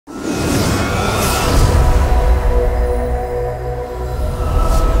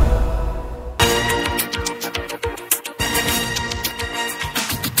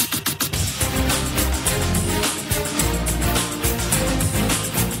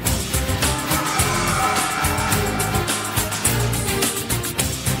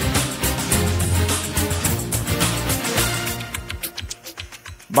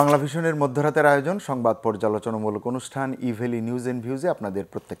বাংলাভিশনের মধ্যরাতের আয়োজন সংবাদ পর্যালোচনামূলক অনুষ্ঠান ইভেলি নিউজ এন্ড ভিউজে আপনাদের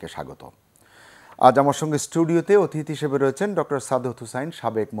প্রত্যেককে স্বাগত। আজ আমার সঙ্গে স্টুডিওতে অতিথি হিসেবে রয়েছেন ডক্টর সাদত হুসাইন,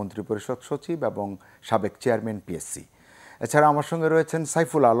 সাবেক মন্ত্রিপরিষদ সচিব এবং সাবেক চেয়ারম্যান পিএসসি। এছাড়া আমার সঙ্গে রয়েছেন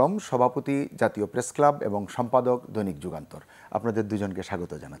সাইফুল আলম, সভাপতি জাতীয় প্রেস ক্লাব এবং সম্পাদক দৈনিক যুগান্তর। আপনাদের দুজনকে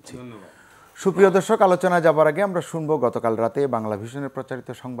স্বাগত জানাচ্ছি। সুপ্রিয় দর্শক, আলোচনায় যাবার আগে আমরা শুনব গতকাল রাতে বাংলাভিশনের প্রচারিত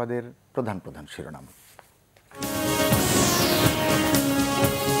সংবাদের প্রধান প্রধান শিরোনাম।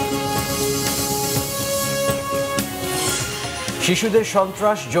 শিশুদের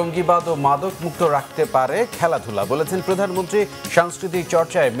সন্ত্রাস, জঙ্গিবাদ ও মাদক মুক্ত রাখতে পারে খেলাধুলা, বলেছেন প্রধানমন্ত্রী। সাংস্কৃতিক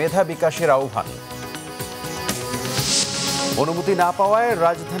চর্চায় মেধা বিকাশের আহ্বান। অনুমতি না পাওয়ায়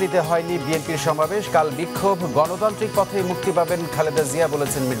রাজধানীতে হয়নি বিএনপির সমাবেশ, কাল বিক্ষোভ। গণতান্ত্রিক পথে মুক্তি পাবেন খালেদা জিয়া,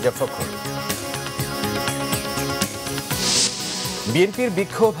 বলেছেন মির্জা ফখরুল। বিএনপির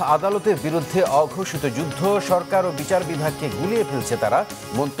বিক্ষোভ আদালতের বিরুদ্ধে অঘোষিত যুদ্ধ, সরকার ও বিচার বিভাগকে গুলিয়ে ফেলছে তারা,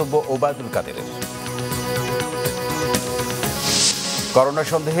 মন্তব্য ওবায়দুল কাদেরের। করোনা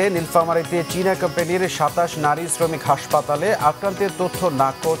সন্দেহে নীলফামারীতে চীনা কোম্পানির ২৭ নারী শ্রমিক হাসপাতালে, আক্রান্তের তথ্য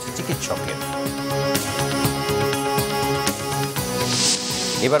নাকচ চিকিৎসকের।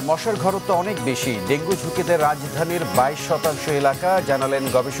 এবার মশার ঘনত্ব অনেক বেশি, ডেঙ্গু ঝুঁকিতে রাজধানীর ২২% এলাকা, জানালেন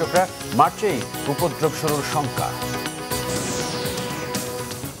গবেষকরা। মার্চেই উপদ্রব শুরুর শঙ্কা।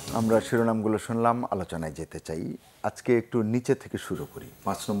 আমরা শিরোনামগুলো শুনলাম, আলোচনায় যেতে চাই। আজকে একটু নিচে থেকে শুরু করি।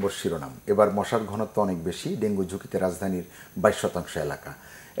 ৫ নম্বর শিরোনাম, এবার মশার ঘনত্ব অনেক বেশি, ডেঙ্গু ঝুঁকিতে রাজধানীর ২২% এলাকা।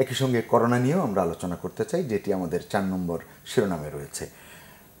 একই সঙ্গে করোনা নিয়েও আমরা আলোচনা করতে চাই, যেটি আমাদের ৪ নম্বর শিরোনামে রয়েছে।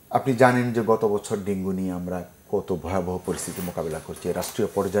 আপনি জানেন যে গত বছর ডেঙ্গু নিয়ে আমরা কত ভয়াবহ পরিস্থিতি মোকাবিলা করছি। রাষ্ট্রীয়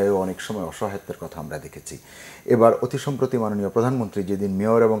পর্যায়েও অনেক সময় অসহায়ত্বের কথা আমরা দেখেছি। এবার অতি সম্প্রতি মাননীয় প্রধানমন্ত্রী যেদিন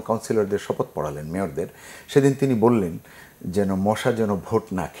মেয়র এবং কাউন্সিলরদের শপথ পড়ালেন, মেয়রদের, সেদিন তিনি বললেন যেন মশা যেন ভোট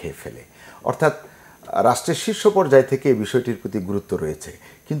না খেয়ে ফেলে। অর্থাৎ রাষ্ট্রের শীর্ষ পর্যায় থেকে এই বিষয়টির প্রতি গুরুত্ব রয়েছে,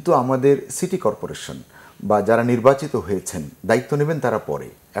 কিন্তু আমাদের সিটি কর্পোরেশন বা যারা নির্বাচিত হয়েছেন দায়িত্ব নেবেন তারা পরে।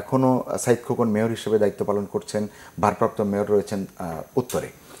 এখনও সাইদ খোকন মেয়র হিসেবে দায়িত্ব পালন করছেন, ভারপ্রাপ্ত মেয়র রয়েছেন উত্তরে।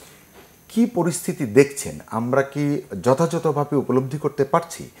 কি পরিস্থিতি দেখছেন? আমরা কি যথাযথভাবে উপলব্ধি করতে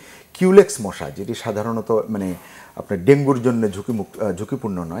পারছি? কিউলেক্স মশা, যেটি সাধারণত আপনার ডেঙ্গুর জন্য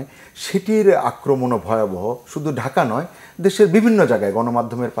ঝুঁকিপূর্ণ নয়, সেটির আক্রমণও ভয়াবহ। শুধু ঢাকা নয়, দেশের বিভিন্ন জায়গায়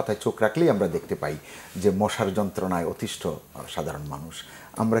গণমাধ্যমের পাতায় চোখ রাখলেই আমরা দেখতে পাই যে মশার যন্ত্রণায় অতিষ্ঠ সাধারণ মানুষ।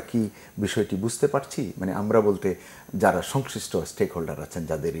 আমরা কি বিষয়টি বুঝতে পারছি? আমরা বলতে যারা সংশ্লিষ্ট স্টেক হোল্ডার আছেন,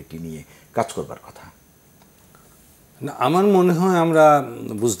 যাদের এটি নিয়ে কাজ করবার কথা। না, আমার মনে হয় আমরা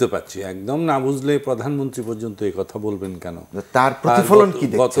বুঝতে পারছি। একদম না বুঝলে প্রধানমন্ত্রী পর্যন্ত এই কথা বলবেন কেন? তার প্রতিফলন কি?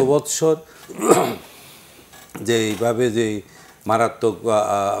 গত বৎসর যে এইভাবে যে মারাত্মক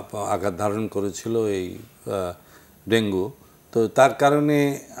আঘাত ধারণ করেছিল এই ডেঙ্গু, তো তার কারণে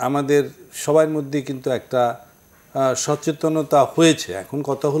আমাদের সবার মধ্যে কিন্তু একটা সচেতনতা হয়েছে। এখন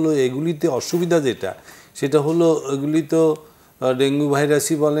কথা হলো এগুলিতে অসুবিধা যেটা, সেটা হলো এগুলি তো ডেঙ্গু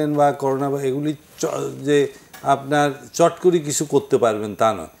ভাইরাসই বলেন বা করোনা, এগুলি যে আপনার চট করে কিছু করতে পারবেন তা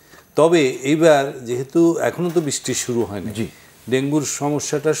নয়। তবে এইবার যেহেতু এখনও তো বৃষ্টি শুরু হয়নি, ডেঙ্গুর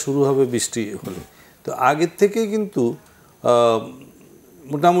সমস্যাটা শুরু হবে বৃষ্টি হলে, তো আগের থেকে কিন্তু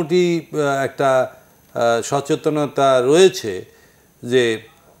মোটামুটি একটা সচেতনতা রয়েছে যে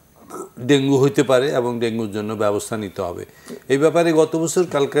ডেঙ্গু হইতে পারে এবং ডেঙ্গুর জন্য ব্যবস্থা নিতে হবে। এই ব্যাপারে গত বছর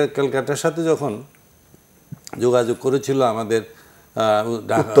ক্যালকাটার সাথে যখন যোগাযোগ করেছিল আমাদের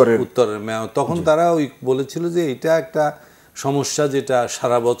উত্তরের মেয়র, তখন তারা ওই বলেছিল যে এটা একটা সমস্যা যেটা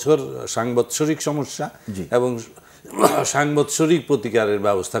সারা বছর সাংবৎসরিক সমস্যা এবং সাংবৎসরিক প্রতিকারের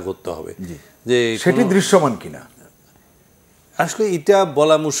ব্যবস্থা করতে হবে। যে সেটি দৃশ্যমান কিনা আসলে এটা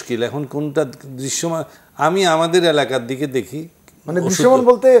বলা মুশকিল। এখন কোনটা দৃশ্যমান, আমি আমাদের এলাকার দিকে দেখি, দৃশ্যমান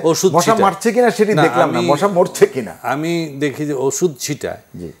বলতে মশা মারছে কিনা সেটি দেখলাম না, মশা মরছে কিনা আমি দেখি যে ওষুধ ছিটায়।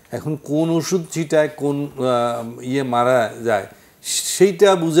 এখন কোন ওষুধ ছিটায়, কোন মারা যায়, সেইটা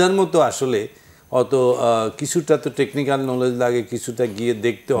বোঝার মতো আসলে অত কিছুটা তো টেকনিক্যাল নলেজ লাগে, কিছুটা গিয়ে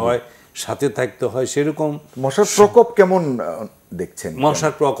দেখতে হয়, সাথে থাকতে হয়। সেরকম মশার প্রকোপ কেমন দেখছেন?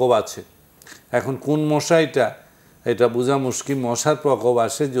 মশার প্রকোপ আছে। এখন কোন মশা এটা বোঝা মুশকিল। মশার প্রকোপ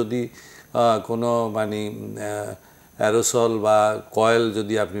আসে যদি কোনো অ্যারোসল বা কয়েল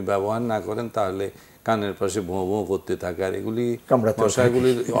যদি আপনি ব্যবহার না করেন, তাহলে কানের পাশে ভোঁ ভোঁ করতে থাকে। আর এগুলি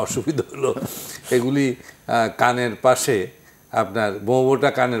মশাগুলির অসুবিধা হলো এগুলি কানের পাশে, আপনার বোঁবোটা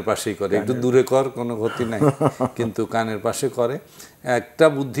কানের পাশেই করে, একটু দূরে কর কোনো ক্ষতি নাই, কিন্তু কানের পাশে করে। একটা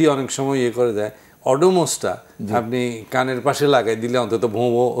বুদ্ধি অনেক সময় করে দেয়, অডোমসটা আপনি কানের পাশে লাগাই দিলে অন্তত ভোঁ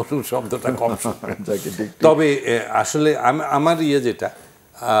ভোঁ শব্দটা কম শোনে। তবে আসলে আমার যেটা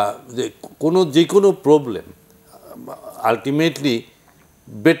যে যে কোনো প্রবলেম আলটিমেটলি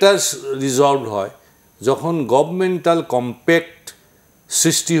বেটার রিজলভ হয় যখন গভর্নমেন্টাল কম্প্যাক্ট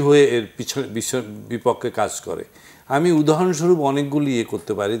সৃষ্টি হয়ে এর বিপক্ষে কাজ করে। আমি উদাহরণস্বরূপ অনেকগুলি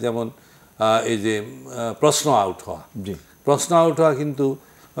করতে পারি, যেমন এই যে প্রশ্ন আউট হওয়া। প্রশ্ন আউট হওয়া কিন্তু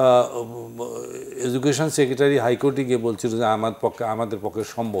এডুকেশন সেক্রেটারি হাইকোর্টে গিয়ে বলছিল যে আমাদের পক্ষে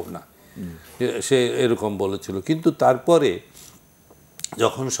সম্ভব না, সে এরকম বলেছিল। কিন্তু তারপরে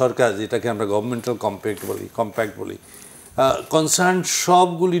যখন সরকার, যেটাকে আমরা গভর্নমেন্টাল কম্প্যাক্ট বলি, কনসার্ন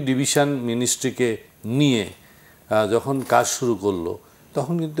সবগুলি ডিভিশন মিনিস্ট্রিকে নিয়ে যখন কাজ শুরু করলো,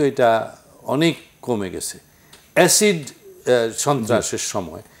 তখন কিন্তু এটা অনেক কমে গেছে। অ্যাসিড সন্ত্রাসের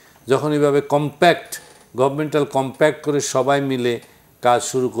সময় যখন এভাবে গভর্নমেন্টাল কম্প্যাক্ট করে সবাই মিলে কাজ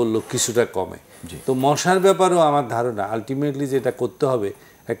শুরু করলো, কিছুটা কমে। তো মশার ব্যাপারেও আমার ধারণা আলটিমেটলি যেটা করতে হবে,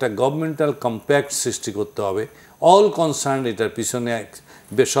 একটা গভর্নমেন্টাল কম্প্যাক্ট সৃষ্টি করতে হবে। অল কনসার্ন, এটার পিছনে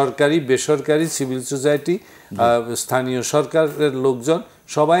সরকারি, বেসরকারি, সিভিল সোসাইটি, স্থানীয় সরকারের লোকজন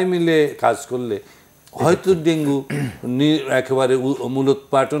সবাই মিলে কাজ করলে হয়তো ডেঙ্গু একেবারে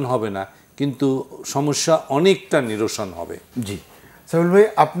মূলোৎপাটন হবে না, কিন্তু সমস্যা অনেকটা নিরসন হবে। জি সাইফুল ভাই,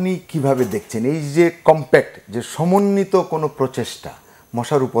 আপনি কিভাবে দেখছেন এই যে কম্প্যাক্ট, যে সমন্বিত কোনো প্রচেষ্টা?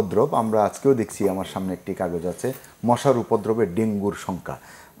 মশার উপদ্রব আমরা আজকেও দেখছি, আমার সামনে একটি কাগজ আছে, মশার উপদ্রবে ডেঙ্গুর সংখ্যা।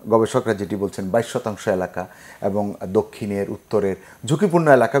 গবেষকরা যেটি বলছেন 22% এলাকা এবং দক্ষিণের, উত্তরের ঝুঁকিপূর্ণ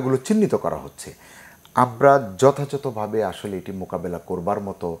এলাকাগুলো চিহ্নিত করা হচ্ছে। আমরা যথাযথভাবে আসলে এটি মোকাবেলা করবার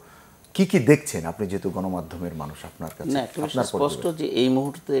মতো কি কি দেখছেন আপনি, যেহেতু গণমাধ্যমের মানুষ? আপনার কাছে স্পষ্ট যে এই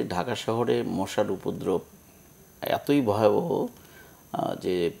মুহূর্তে ঢাকা শহরে মশার উপদ্রব এতই ভয়াবহ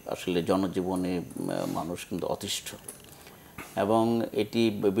যে আসলে জনজীবনে মানুষ কিন্তু অতিষ্ঠ, এবং এটি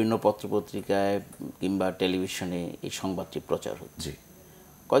বিভিন্ন পত্রপত্রিকায় কিংবা টেলিভিশনে এই সংবাদটি প্রচার হচ্ছে,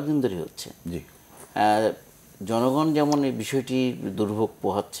 কয়েকদিন ধরে হচ্ছে। জনগণ যেমন এই বিষয়টি দুর্ভোগ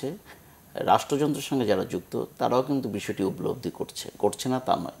পোহাচ্ছে, রাষ্ট্রযন্ত্রের সঙ্গে যারা যুক্ত তারাও কিন্তু বিষয়টি উপলব্ধি করছে না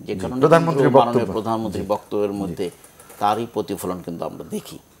তা নয়, যে কারণে মাননীয় প্রধানমন্ত্রীর বক্তব্যের মধ্যে তারই প্রতিফলন কিন্তু আমরা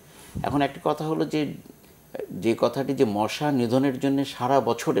দেখি। এখন একটি কথা হলো যে কথাটি যে মশা নিধনের জন্য সারা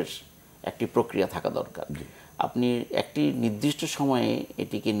বছরের একটি প্রক্রিয়া থাকা দরকার। আপনি একটি নির্দিষ্ট সময়ে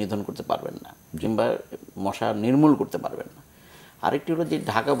এটিকে নিধন করতে পারবেন না, কিংবা মশা নির্মূল করতে পারবেন না। আরেকটি হলো যে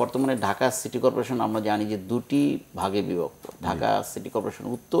বর্তমানে ঢাকা সিটি কর্পোরেশন আমরা জানি যে দুটি ভাগে বিভক্ত, ঢাকা সিটি কর্পোরেশন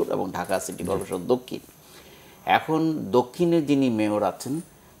উত্তর এবং ঢাকা সিটি কর্পোরেশন দক্ষিণ। এখন দক্ষিণে যিনি মেয়র আছেন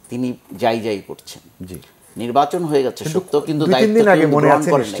তিনি যাই করছেন, নির্বাচন হয়ে গেছে সত্য, কিন্তু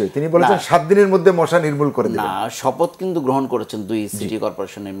তিনি বলেছেন 7 দিনের মধ্যে মশা নির্মূল করে দেবেন। না, শপথ কিন্তু গ্রহণ করেছেন দুই সিটি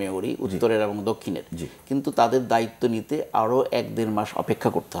কর্পোরেশনের মেয়রই, উত্তরের এবং দক্ষিণের। কিন্তু তাদের দায়িত্ব নিতে আরো 1-1.5 মাস অপেক্ষা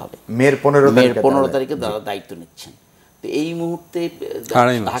করতে হবে। মেয়র 15 তারিখে তারা দায়িত্ব নিচ্ছেন। তো এই মুহূর্তে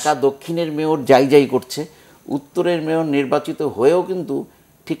ঢাকা দক্ষিণের মেয়র যাই করছে, উত্তরের মেয়র নির্বাচিত হয়েও কিন্তু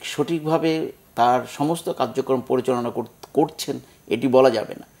ঠিক সঠিকভাবে তার সমস্ত কার্যক্রম পরিচালনা করছেন এটি বলা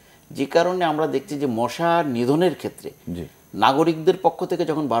যাবে না। যে কারণে আমরা দেখছি যে মশা নিধনের ক্ষেত্রে নাগরিকদের পক্ষ থেকে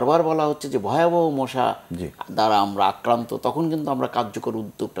যখন বারবার বলা হচ্ছে যে ভয়াবহ মশা দ্বারা আমরা আক্রান্ত, তখন কিন্তু আমরা কার্যকর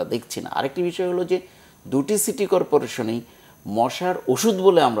উদ্যোগটা দেখছি না। আরেকটি বিষয় হলো যে দুটি সিটি কর্পোরেশনেই মশার ওষুধ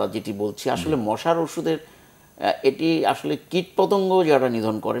বলে আমরা যেটি বলছি, আসলে মশার ওষুধের এটি আসলে কীটপতঙ্গ যারা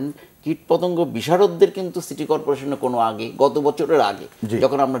নিধন করেন, কীটপতঙ্গ বিশারদদের কিন্তু সিটি কর্পোরেশনে কোনো আগে, গত বছরের আগে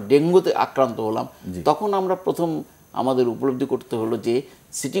যখন আমরা ডেঙ্গুতে আক্রান্ত হলাম, তখন আমরা প্রথম আমাদের উপলব্ধি করতে হলো যে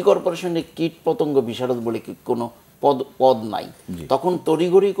সিটি কর্পোরেশনে কীটপতঙ্গ বিশারদ বলে কোনো পদ নাই। তখন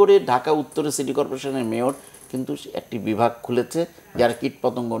তড়িঘড়ি করে ঢাকা উত্তরের সিটি কর্পোরেশনের মেয়র কিন্তু একটি বিভাগ খুলেছে যারা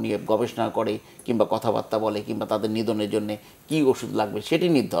কীটপতঙ্গ নিয়ে গবেষণা করে কিংবা কথাবার্তা বলে কিংবা তাদের নিধনের জন্য কি ওষুধ লাগবে সেটি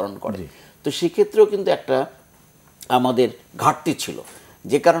নির্ধারণ করে। তো সেক্ষেত্রেও কিন্তু একটা আমাদের ঘাটতি ছিল,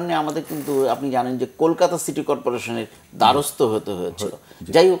 যে কারণে আমাদের কিন্তু আপনি জানেন যে কলকাতা সিটি কর্পোরেশনের দ্বারস্থ হতে হয়েছিল।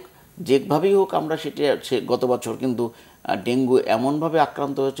 যাই হোক, যেভাবেই হোক আমরা গত বছর কিন্তু ডেঙ্গু এমনভাবে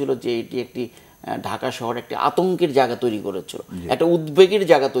আক্রান্ত হয়েছিল যে এটি একটি ঢাকা শহরে একটি আতঙ্কের জায়গা তৈরি করেছিল, একটা উদ্বেগের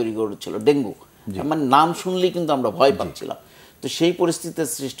জায়গা তৈরি করেছিল ডেঙ্গু। মানে নাম শুনলেই কিন্তু আমরা ভয় পাচ্ছিলাম। তো সেই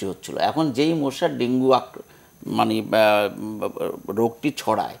পরিস্থিতির সৃষ্টি হচ্ছিল। এখন যেই মশার ডেঙ্গু মানে রোগটি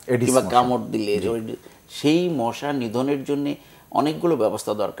ছড়ায় কিংবা কামড় দিলে, সেই মশা নিধনের জন্য অনেকগুলো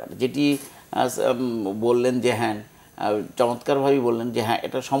ব্যবস্থা দরকার, যেটি বললেন যে হ্যাঁ, চমৎকারভাবে বললেন যে হ্যাঁ,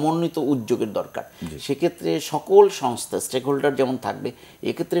 এটা সমন্বিত উদ্যোগের দরকার। সেক্ষেত্রে সকল সংস্থা, স্টেক হোল্ডার যেমন থাকবে,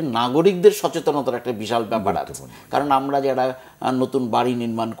 এক্ষেত্রে নাগরিকদের সচেতনতার একটা বিশাল ব্যাপার আছে। কারণ আমরা যারা নতুন বাড়ি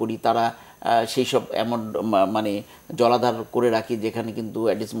নির্মাণ করি তারা সেই সব এমন মানে জলাধার করে রাখি যেখানে কিন্তু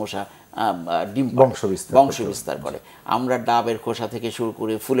অ্যাডিস মশা ডিম বংশ বিস্তার করে। আমরা ডাবের খোসা থেকে শুরু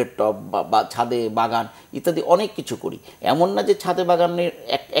করে ফুলের টব বা ছাদে বাগান ইত্যাদি অনেক কিছু করি। এমন না যে ছাদে বাগানের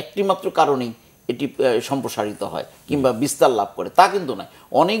একটি মাত্র কারণেই এটি সম্প্রসারিত হয় কিংবা বিস্তার লাভ করে, তা কিন্তু নয়,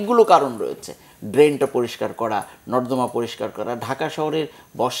 অনেকগুলো কারণ রয়েছে। ড্রেনটা পরিষ্কার করা, নর্দমা পরিষ্কার করা। ঢাকা শহরের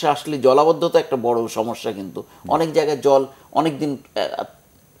বর্ষা আসলে জলাবদ্ধতা একটা বড় সমস্যা, কিন্তু অনেক জায়গায় জল অনেক দিন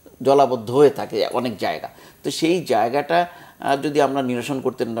জলাবদ্ধ হয়ে থাকে অনেক জায়গা। তো সেই জায়গাটা যদি আমরা নিরসন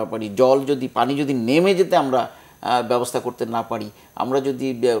করতে না পারি, পানি যদি নেমে যেতে আমরা ব্যবস্থা করতে না পারি, আমরা যদি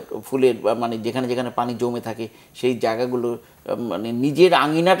ফুলের মানে যেখানে যেখানে পানি জমে থাকে সেই জায়গাগুলো মানে নিজের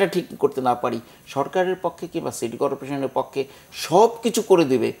আঙিনাটা ঠিক করতে না পারি, সরকারের পক্ষে কিংবা সিটি কর্পোরেশনের পক্ষে সব কিছু করে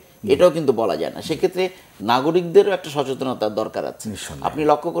দেবে এটাও কিন্তু বলা যায় না। সেক্ষেত্রে নাগরিকদেরও একটা সচেতনতার দরকার আছে। আপনি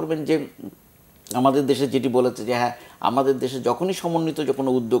লক্ষ্য করবেন যে আমাদের দেশে যেটি বলেছে যে হ্যাঁ, আমাদের দেশে যখনই সমন্বিত কোনো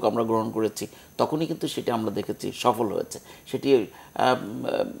উদ্যোগ আমরা গ্রহণ করেছি তখনই কিন্তু সেটা আমরা দেখেছি সফল হয়েছে। সেটি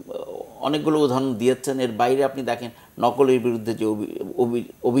অনেকগুলো উদাহরণ দিয়েছেন। এর বাইরে আপনি দেখেন নকলের বিরুদ্ধে যে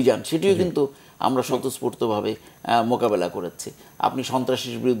অভিযান, সেটিও কিন্তু আমরা স্বতঃস্ফূর্তভাবে মোকাবেলা করেছি। আপনি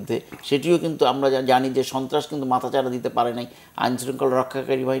সন্ত্রাসের বিরুদ্ধে, সেটিও কিন্তু আমরা জানি যে সন্ত্রাস কিন্তু মাথাচাড়া দিতে পারে নাই। আইনশৃঙ্খলা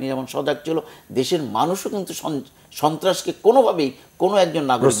রক্ষাকারী বাহিনী যেমন সজাগ ছিল, দেশের মানুষও কিন্তু সন্ত্রাসকে কোনোভাবেই কোনো একজন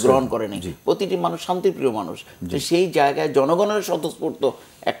নাগরিক গ্রহণ করে নাই। প্রতিটি মানুষ শান্তিপ্রিয় মানুষ। তো সেই জায়গায় জনগণের স্বতঃস্ফূর্ত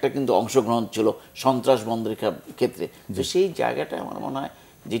একটা কিন্তু অংশগ্রহণ ছিল সন্ত্রাস বন্ধের ক্ষেত্রে। তো সেই জায়গাটা আমার মনে হয়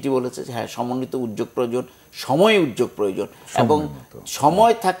যেটি বলেছে যে হ্যাঁ, সমন্বিত উদ্যোগ প্রয়োজন, সময়ে উদ্যোগ প্রয়োজন, এবং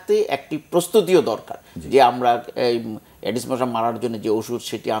সময় থাকতে একটি প্রস্তুতিও দরকার যে আমরা এই এডিস মশা মারার জন্য যে ওষুধ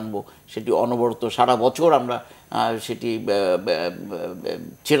সেটি আনবো, সেটি অনবরত সারা বছর আমরা সেটি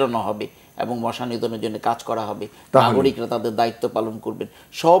ছেড়ানো হবে এবং মশা নিধনের জন্য কাজ করা হবে, নাগরিকরা তাদের দায়িত্ব পালন করবেন।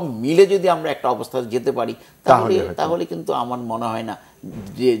 সব মিলে যদি আমরা একটা অবস্থায় যেতে পারি তাহলে কিন্তু আমার মনে হয় না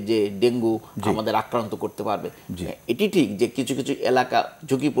যে ডেঙ্গু আমাদের আক্রান্ত করতে পারবে। এটি ঠিক যে কিছু কিছু এলাকা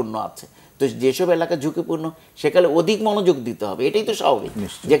ঝুঁকিপূর্ণ আছে, তো যেসব এলাকা ঝুঁকিপূর্ণ সেখানে অধিক মনোযোগ দিতে হবে, এটাই তো স্বাভাবিক।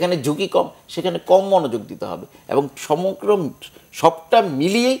 যেখানে ঝুঁকি কম সেখানে কম মনোযোগ দিতে হবে, এবং সমগ্র সবটা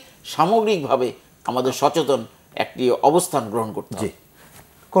মিলিয়েই সামগ্রিকভাবে আমাদের সচেতন একটি অবস্থান গ্রহণ করতে হবে।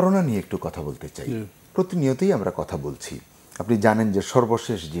 করোনা নিয়ে একটু কথা বলতে চাই। প্রতিনিয়তই আমরা কথা বলছি। আপনি জানেন যে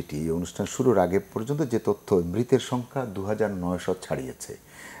সর্বশেষ যেটি অনুষ্ঠান শুরুর আগে পর্যন্ত যে তথ্য, মৃতের সংখ্যা 2900 ছাড়িয়েছে,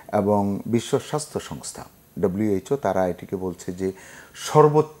 এবং বিশ্ব স্বাস্থ্য সংস্থা WHO তারা এটিকে বলছে যে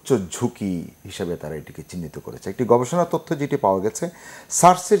সর্বোচ্চ ঝুঁকি হিসেবে তারা এটিকে চিহ্নিত করেছে। একটি গবেষণা তথ্য যেটি পাওয়া গেছে,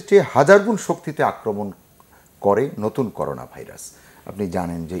 সার্সের চেয়ে 1000 গুণ শক্তিতে আক্রমণ করে নতুন করোনা ভাইরাস। আপনি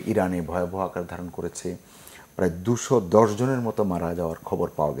জানেন যে ইরানে ভয়াবহ আকার ধারণ করেছে, প্রায় 210 জনের মতো মারা যাওয়ার খবর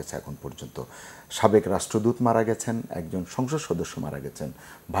পাওয়া গেছে এখন পর্যন্ত। সাবেক রাষ্ট্রদূত মারা গেছেন, একজন সংসদ সদস্য মারা গেছেন,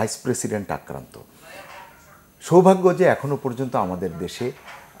 ভাইস প্রেসিডেন্ট আক্রান্ত। সৌভাগ্য যে এখনো পর্যন্ত আমাদের দেশে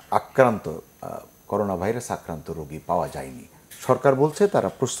করোনা ভাইরাস আক্রান্ত রোগী পাওয়া যায়নি। সরকার বলছে তারা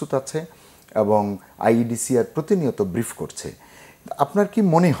প্রস্তুত আছে এবং IEDCR প্রতিনিয়ত ব্রিফ করছে। আপনার কি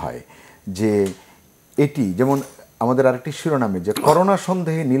মনে হয় যে এটি, যেমন আমাদের আরেকটি শিরোনামে যে করোনা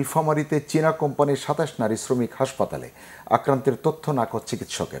সন্দেহে নীলফামারীতে চীনা কোম্পানির 27 নারী শ্রমিক হাসপাতালে আক্রান্তের তথ্য নাকচ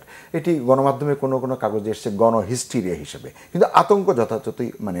চিকিৎসকের, এটি গণমাধ্যমে কোনো কোনো কাগজে এসছে গণহিস্টিরিয়া হিসেবে, কিন্তু আতঙ্ক যথাযথই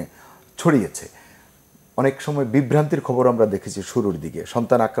ছড়িয়েছে। অনেক সময় বিভ্রান্তির খবর আমরা দেখেছি শুরুর দিকে,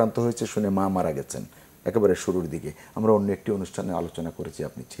 সন্তান আক্রান্ত হয়েছে শুনে মা মারা গেছেন একেবারে শুরুর দিকে। আমরা অন্য একটি অনুষ্ঠানে আলোচনা করেছি,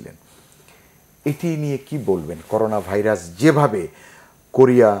 আপনি ছিলেন। এটি নিয়ে কি বলবেন? করোনা ভাইরাস যেভাবে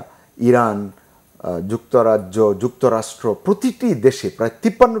কোরিয়া, ইরান, যুক্তরাজ্য, যুক্তরাষ্ট্র প্রতিটি দেশে, প্রায়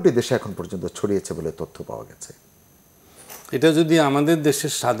 53টি দেশে এখন পর্যন্ত ছড়িয়েছে বলে তথ্য পাওয়া গেছে। এটা যদি আমাদের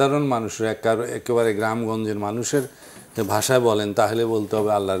দেশের সাধারণ মানুষের একেবারে গ্রামগঞ্জের মানুষের ভাষায় বলেন তাহলে বলতে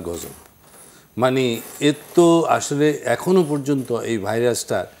হবে আল্লাহর গজব। মানে এর তো আসলে এখনো পর্যন্ত এই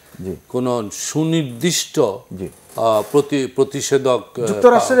ভাইরাসটার কোনো সুনির্দিষ্ট প্রতিষেধক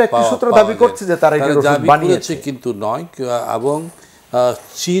যুক্তরাষ্ট্রের একটি সূত্র দাবি করছে যে তারা এটা বানিয়েছে, কিন্তু নয়। এবং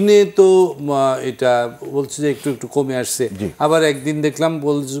চীনে তো এটা বলছে যে একটু একটু কমে আসছে, আবার একদিন দেখলাম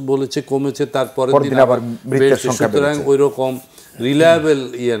বলেছে কমেছে, তারপরের দিন আবার বেড়েছে। সুতরাং ওই রকম রিলায়েবল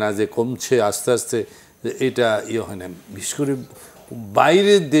না যে কমছে আস্তে আস্তে, এটা হয় না। বিশেষ করে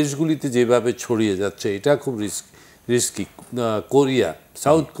বাইরের দেশগুলিতে যেভাবে ছড়িয়ে যাচ্ছে এটা খুব রিস্কি। কোরিয়া,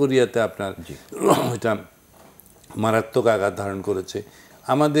 সাউথ কোরিয়াতে আপনার এটা মারাত্মক আঘাত ধারণ করেছে।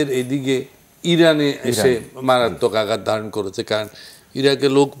 আমাদের এদিকে ইরানে এসে মারাত্মক আঘাত ধারণ করেছে, কারণ ইরাকে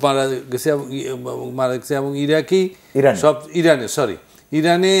লোক মারা গেছে এবং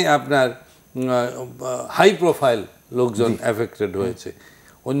ইরানে আপনার হাই প্রোফাইল লোকজন এফেক্টেড হয়েছে,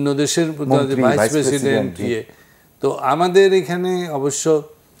 অন্য দেশের ভাইস প্রেসিডেন্ট তো আমাদের এখানে অবশ্য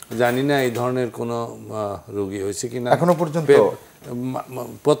জানি না এই ধরনের কোনো রোগী হয়েছে কিনা এখনো পর্যন্ত।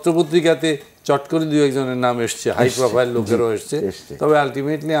 পত্রপত্রিকাতে চট করে 2-1 নাম এসছে, হাই প্রোফাইল লোকেরও এসছে। তবে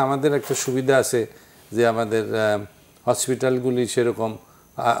আলটিমেটলি আমাদের একটা সুবিধা আছে যে আমাদের হসপিটালগুলি সেরকম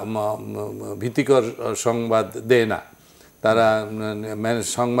ভীতিকর সংবাদ দেয় না, তারা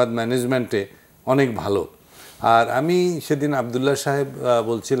সংবাদ ম্যানেজমেন্টে অনেক ভালো। আর আমি সেদিন আবদুল্লাহ সাহেব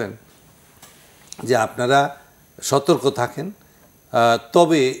বলছিলেন যে আপনারা সতর্ক থাকেন,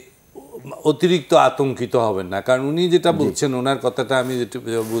 তবে অতিরিক্ত আতঙ্কিত হবেন না। কারণ উনি যেটা বলছেন, ওনার কথাটা আমি যেটা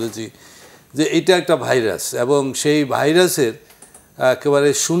বলেছি যে এটা একটা ভাইরাস, এবং সেই ভাইরাসের একেবারে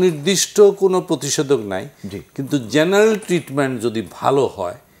সুনির্দিষ্ট কোনো প্রতিষেধক নাই, কিন্তু জেনারেল ট্রিটমেন্ট যদি ভালো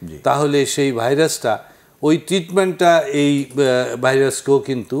হয় তাহলে সেই ভাইরাসটা, ওই ট্রিটমেন্টটা এই ভাইরাসকেও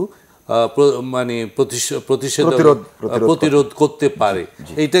কিন্তু মানে প্রতিরোধ করতে পারে।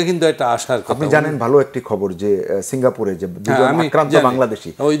 এইটা কিন্তু একটা আশার কথা। আপনি জানেন ভালো একটি খবর যে সিঙ্গাপুরে যে দুজন আক্রান্ত বাংলাদেশি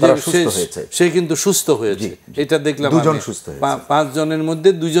তারা সুস্থ হয়েছে, সে কিন্তু সুস্থ হয়েছে, এটা দেখলাম। 2 জন সুস্থ হয়েছে, 5 জনের মধ্যে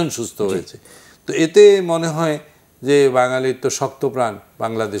 2 জন সুস্থ হয়েছে। তো এতে মনে হয় যে বাঙালির তো শক্তপ্রাণ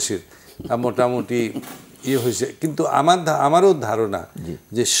বাংলাদেশের মোটামুটি হয়েছে। কিন্তু আমারও ধারণা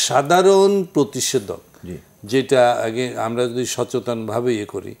যে সাধারণ প্রতিষেধক, যেটা আগে আমরা যদি সচেতনভাবে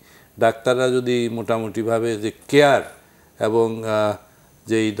করি, ডাক্তাররা যদি মোটামুটিভাবে যে কেয়ার এবং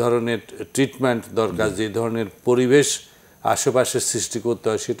যে এই ধরনের ট্রিটমেন্ট দরকার, যে ধরনের পরিবেশ আশেপাশে সৃষ্টি করতে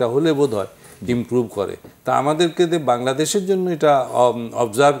হয়, সেটা হলে বোধ হয় ইমপ্রুভ করে। তা আমাদেরকে বাংলাদেশের জন্য এটা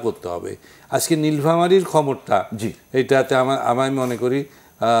অবজার্ভ করতে হবে। আজকে নীলফামারীর খবরটা, এইটাতে আমি মনে করি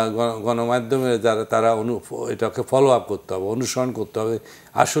গণমাধ্যমে যারা তারা এটাকে ফলো আপ করতে হবে, অনুসরণ করতে হবে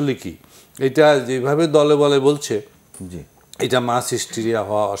আসলে কি। এটা যেভাবে দলে বলে বলছে এটা মাস হিস্টেরিয়া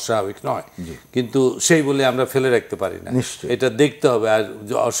হওয়া অস্বাভাবিক নয়, কিন্তু সেই বলে আমরা ফেলে রাখতে পারি না, এটা দেখতে হবে। আর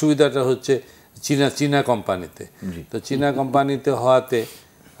অসুবিধাটা হচ্ছে চীনা কোম্পানিতে, তো চীনা কোম্পানিতে হওয়াতে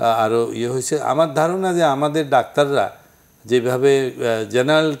আরও হয়েছে। আমার ধারণা যে আমাদের ডাক্তাররা যেভাবে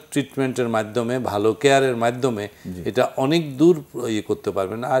জেনারেল ট্রিটমেন্টের মাধ্যমে, ভালো কেয়ারের মাধ্যমে এটা অনেক দূর করতে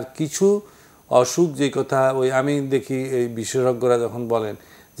পারবেন। আর কিছু অসুখ, যে কথা ওই আমি দেখি এই বিশেষজ্ঞরা যখন বলেন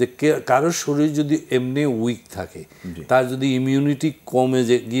যে কারোর শরীর যদি এমনি উইক থাকে, তার যদি ইমিউনিটি কমে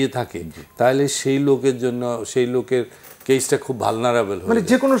গিয়ে থাকে, তাহলে সেই লোকের জন্য, সেই লোকের কেসটা খুব ভালনারেবল হয়, মানে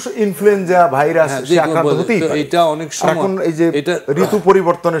যে কোনো ইনফ্লুয়েঞ্জা ভাইরাস আক্রান্ত হতেই পারে। এটা অনেক সময়, এখন এই যে ঋতু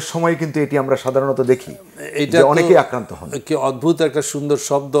পরিবর্তনের সময় কিন্তু এটি আমরা সাধারণত দেখি, এটা অনেকেই আক্রান্ত হন। কি অদ্ভুত একটা সুন্দর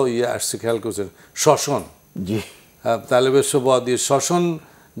শব্দ আসছে, খেয়াল করছেন, শ্বসন। জি, তাহলে বেশ দিয়ে শ্বসন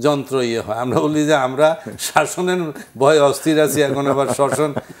যন্ত্র হয়। আমরা বলি যে আমরা শাসনের ভয় অস্থির আছি, এখন আবার শ্বসন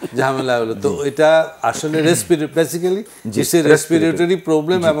ঝামেলা হলো। তো এটা আসলে বেসিক্যালি রেসপিরেটরি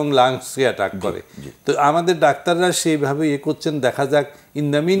প্রবলেম এবং লাংসকে অ্যাটাক করে। তো আমাদের ডাক্তাররা সেইভাবে করছেন। দেখা যাক ইন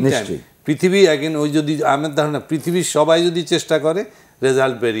দ্য মিন টাইম পৃথিবী অ্যাগেন, ওই যদি আমার ধারণা পৃথিবীর সবাই যদি চেষ্টা করে,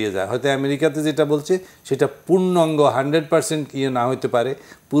 রেজাল্ট বেরিয়ে যায়। হয়তো আমেরিকাতে যেটা বলছে সেটা পূর্ণাঙ্গ 100% না হতে পারে,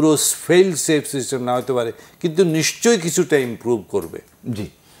 পুরো ফেল সেফ সিস্টেম না হতে পারে, কিন্তু নিশ্চয়ই কিছুটা ইমপ্রুভ করবে। জি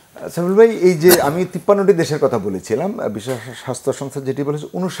সামিল ভাই, এই যে আমি 53টি দেশের কথা বলেছিলাম, বিশ্ব স্বাস্থ্য সংস্থা যেটি বলেছে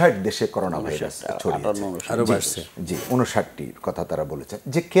 59 দেশে করোনা ভাইরাস ছড়িয়েছে। জি, 59টির কথা তারা বলেছেন।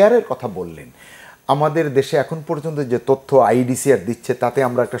 যে কেয়ারের কথা বললেন, আমাদের দেশে এখন পর্যন্ত যে তথ্য আইডিসিআর দিচ্ছে, তাতে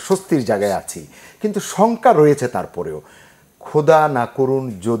আমরা একটা স্বস্তির জায়গায় আছি, কিন্তু শঙ্কা রয়েছে। তারপরেও খোদা না করুন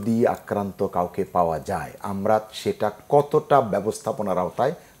যদি আক্রান্ত কাউকে পাওয়া যায়, আমরা সেটা কতটা ব্যবস্থাপনার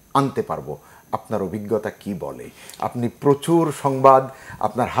আওতায় আনতে পারবো? আপনার অভিজ্ঞতা কি বলে? আপনি প্রচুর সংবাদ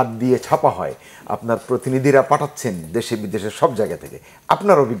আপনার হাত দিয়ে ছাপা হয়, আপনার প্রতিনিধিরা পাঠাচ্ছেন দেশে বিদেশে সব জায়গা থেকে,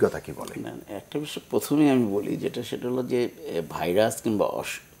 আপনার অভিজ্ঞতা কি বলে? একটা বিষয় প্রথমেই আমি বলি, সেটা হলো যে ভাইরাস কিংবা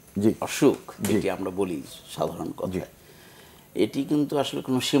অসুখ যেটি আমরা বলি সাধারণ কথায়, এটি কিন্তু আসলে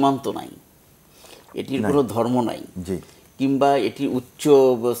কোনো সীমান্ত নাই, এটির কোনো ধর্ম নাই, কিংবা এটি উচ্চ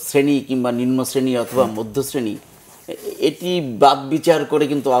শ্রেণী কিংবা নিম্ন শ্রেণী অথবা মধ্য শ্রেণী, এটি বাদ বিচার করে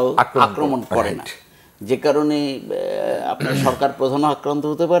কিন্তু আক্রমণ করে না। যে কারণে আপনার সরকার প্রধানও আক্রান্ত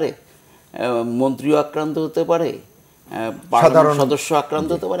হতে পারে, মন্ত্রীও আক্রান্ত হতে পারে, পার্লামেন্ট সদস্য আক্রান্ত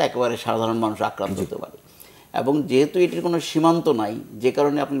হতে পারে, একেবারে সাধারণ মানুষ আক্রান্ত হতে পারে। এবং যেহেতু এটির কোনো সীমান্ত নাই, যে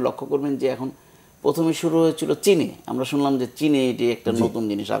কারণে আপনি লক্ষ্য করবেন যে এখন প্রথমে শুরু হয়েছিল চীনে, আমরা শুনলাম যে চীনে এটি একটা নতুন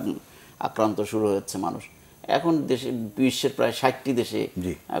জিনিস, আক্রান্ত শুরু হয়েছে মানুষ। এখন দেশে, বিশ্বের প্রায় 60টি দেশে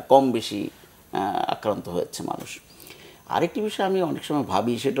কম বেশি আক্রান্ত হয়েছে মানুষ। আরেকটি বিষয় আমি অনেক সময়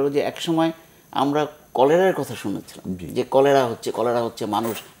ভাবি, সেটা হলো যে একসময় আমরা কলেরার কথা শুনেছিলাম, যে কলেরা হচ্ছে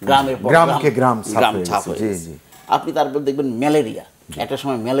মানুষ গ্রামের পর গ্রাম ছাপ হয়েছে। আপনি তারপর দেখবেন ম্যালেরিয়া, একটা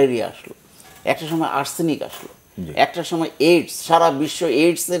সময় ম্যালেরিয়া আসলো, একটা সময় আর্সেনিক আসলো, একটা সময় এইডস। সারা বিশ্ব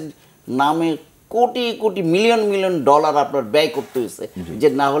এইডসের নামে crore crore million million dollar আপনার ব্যয় করতে হয়েছে, যে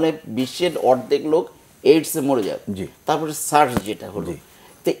না হলে বিশ্বের অর্ধেক লোক এইডসে মরে যাবে। তারপরে সার্স যেটা হলো,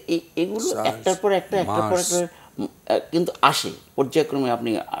 তো এগুলো একটার পর একটা কিন্তু আসে, পর্যায়ক্রমে আপনি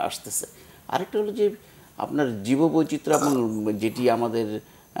আসতেছে। আরেকটা হলো যে আপনার জীববৈচিত্র্য, যেটি আমাদের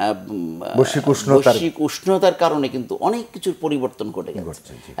বৈশ্বিক উষ্ণতার কারণে কিন্তু অনেক কিছুর পরিবর্তন ঘটে গেছে,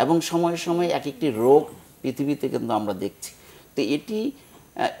 এবং সময়ে সময়ে এক একটি রোগ পৃথিবীতে কিন্তু আমরা দেখছি। তো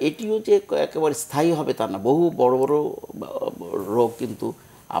এটিও যে একেবারে স্থায়ী হবে তা না, বহু বড় বড় রোগ কিন্তু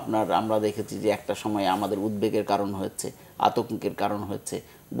আমরা দেখেছি যে একটা সময় আমাদের উদ্বেগের কারণ হয়েছে, আতঙ্কের কারণ হয়েছে,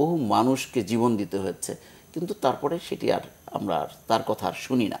 বহু মানুষকে জীবন দিতে হয়েছে, কিন্তু তারপরে সেটি আমরা তার কথা আর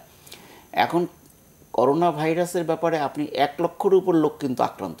শুনি না। এখন করোনা ভাইরাসের ব্যাপারে আপনি 1 লক্ষের উপর লোক কিন্তু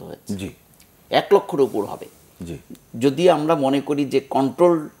আক্রান্ত হয়েছে, 1 লক্ষের উপর হবে। যদি আমরা মনে করি যে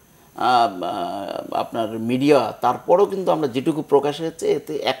কন্ট্রোল আপনার মিডিয়া, তারপরেও কিন্তু আমরা যেটুকু প্রকাশ হয়েছে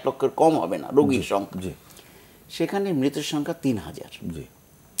এতে 1 লক্ষের কম হবে না রোগীর সংখ্যা। সেখানে মৃতের সংখ্যা 3000,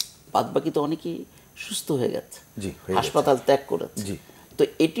 বাদ বাকি তো অনেকেই সুস্থ হয়ে গেছে, হাসপাতাল ত্যাগ করেছে। তো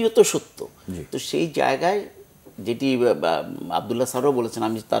এটিও তো সত্য। তো সেই জায়গায় যেটি আব্দুল্লাহ স্যারও বলেছেন,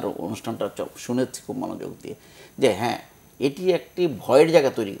 আমি তার অনুষ্ঠানটা শুনেছি খুব মনোযোগ দিয়ে, যে হ্যাঁ এটি একটি ভয়ের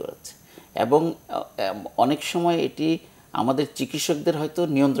জায়গা তৈরি করেছে এবং অনেক সময় এটি আমাদের চিকিৎসকদের হয়তো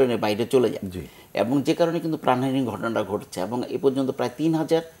নিয়ন্ত্রণের বাইরে চলে যায় এবং যে কারণে কিন্তু প্রাণহানির ঘটনাটা ঘটছে এবং এ পর্যন্ত প্রায়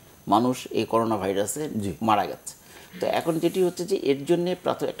 3000 মানুষ এই করোনা ভাইরাসে মারা গেছে। তো এখন যেটি হচ্ছে যে এর জন্য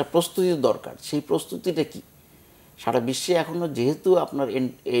একটা প্রস্তুতি দরকার। সেই প্রস্তুতিটা কি? সারা বিশ্বে এখনও যেহেতু আপনার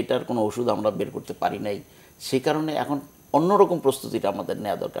এটার কোনো ওষুধ আমরা বের করতে পারি নাই, সেই কারণে এখন অন্যরকম প্রস্তুতিটা আমাদের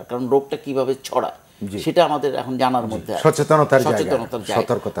নেওয়া দরকার। কারণ রোগটা কিভাবে ছড়ায় সেটা আমাদের এখন জানার মধ্যে সচেতনতার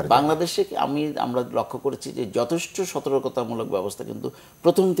জায়গা। বাংলাদেশে আমরা লক্ষ্য করেছি যে যথেষ্ট সতর্কতামূলক ব্যবস্থা কিন্তু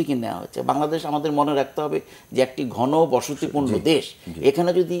প্রথম থেকে নেওয়া হচ্ছে। বাংলাদেশ, আমাদের মনে রাখতে হবে যে একটি ঘন বসতিপূর্ণ দেশ,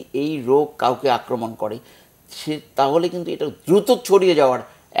 এখানে যদি এই রোগ কাউকে আক্রমণ করে তাহলে কিন্তু এটা দ্রুত ছড়িয়ে যাওয়ার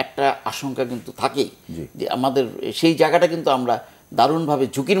একটা আশঙ্কা কিন্তু থাকেই, যে আমাদের সেই জায়গাটা কিন্তু আমরা দারুণভাবে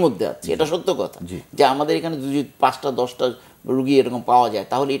ঝুঁকির মধ্যে আছি। এটা সত্য কথা যে আমাদের এখানে যদি 5টা 10টা রোগী এরকম পাওয়া যায়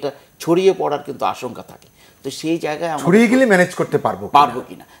তাহলে এটা ছড়িয়ে পড়ার কিন্তু আশঙ্কা থাকে। তো সেই জায়গায় আমরা ছড়িয়ে গেলে ম্যানেজ করতে পারবো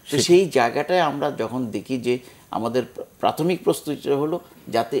কিনা, তো সেই জায়গাটায় আমরা যখন দেখি যে আমাদের প্রাথমিক প্রস্তুতিটা হলো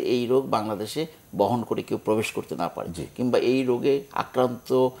যাতে এই রোগ বাংলাদেশে বহন করে কেউ প্রবেশ করতে না পারে, কিংবা এই রোগে আক্রান্ত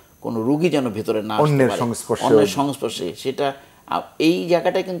কোনো রোগী যেন ভেতরে না আসতে পারে অন্যের সংস্পর্শে। সেটা এই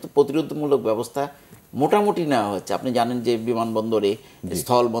জায়গাটায় কিন্তু প্রতিরোধমূলক ব্যবস্থা মোটামুটি নেওয়া হচ্ছে। আপনি জানেন যে বিমানবন্দরে,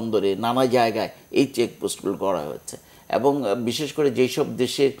 স্থল বন্দরে, নানা জায়গায় এই চেকপোস্টগুলো করা হচ্ছে এবং বিশেষ করে যেই সব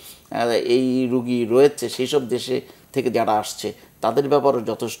দেশে এই রোগী রয়েছে সেই সব দেশে থেকে যারা আসছে তাদের ব্যাপারেও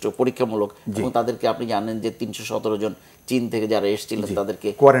যথেষ্ট পরীক্ষামূলক, এবং তাদেরকে আপনি জানেন যে 317 জন চীন থেকে যারা এসেছিলেন তাদেরকে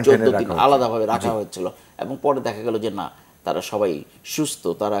 14 দিন আলাদাভাবে রাখা হয়েছিল এবং পরে দেখা গেল যে না, তারা সবাই সুস্থ,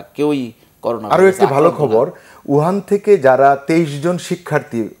 তারা কেউই করোনা। আরো একটি ভালো খবর, উহান থেকে যারা 23 জন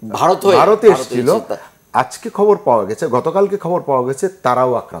শিক্ষার্থী ভারতে এসেছিল, আজকে খবর পাওয়া গেছে, গতকালকে খবর পাওয়া গেছে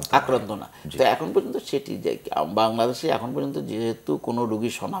তারাও আক্রান্ত না। তো এখন পর্যন্ত সেটি যে বাংলাদেশে এখন পর্যন্ত যেহেতু কোনো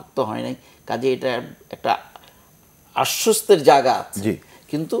রোগী শনাক্ত হয় নাই, কাজে এটা একটা আশ্বস্তের জায়গা আছে।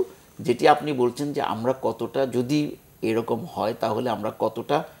 কিন্তু যেটি আপনি বলছেন যে আমরা কতটা, যদি এরকম হয় তাহলে আমরা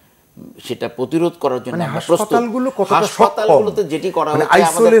কতটা সেটা প্রতিরোধ করার জন্য হাসপাতালগুলোতে যেটি করা হচ্ছে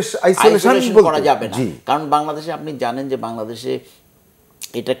আইসোলেশন করা যাবে না। কারণ বাংলাদেশে আপনি জানেন যে বাংলাদেশে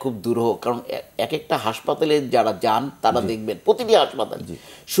এটা খুব দুরূহ, কারণ এক একটা হাসপাতালে যারা যান তারা দেখবেন প্রতিটি হাসপাতালে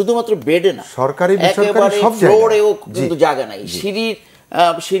শুধুমাত্র বেডে না, সরকারি একেবারে ফ্লোরেও কিন্তু জায়গা নাই,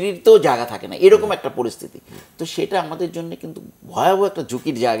 সিঁড়িতেও জায়গা থাকে না, এরকম একটা পরিস্থিতি। তো সেটা আমাদের জন্য কিন্তু ভয়াবহ একটা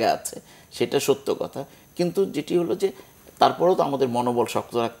ঝুঁকির জায়গা আছে, সেটা সত্য কথা। কিন্তু যেটি হলো যে তারপরেও তো আমাদের মনোবল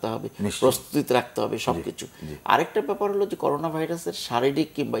শক্ত রাখতে হবে, প্রস্তুতি রাখতে হবে সবকিছু। আরেকটা ব্যাপার হলো যে করোনা ভাইরাসের শারীরিক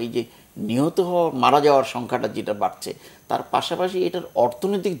কিংবা এই যে নিহত হওয়া, মারা যাওয়ার সংখ্যাটা যেটা বাড়ছে, তার পাশাপাশি এটার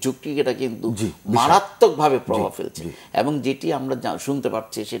অর্থনৈতিক ঝুঁকি এটা কিন্তু মারাত্মকভাবে প্রভাব ফেলছে। এবং যেটি আমরা শুনতে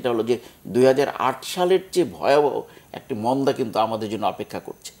পাচ্ছি সেটা হলো যে 2008 সালের যে ভয়াবহ একটি মন্দা কিন্তু আমাদের জন্য অপেক্ষা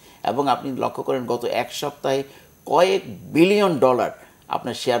করছে। এবং আপনি লক্ষ্য করেন গত 1 সপ্তাহে কয়েক বিলিয়ন ডলার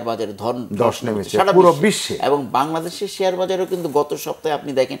আপনার শেয়ার বাজারে ধস নেমেছে পুরো বিশ্বে, এবং বাংলাদেশের শেয়ার বাজারেও কিন্তু গত সপ্তাহে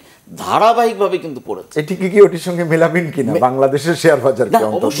আপনি দেখেন ধারাবাহিকভাবে কিন্তু পড়েছে। এটি কি ওটির সঙ্গে মেলাবেন কিনা বাংলাদেশের শেয়ার বাজার?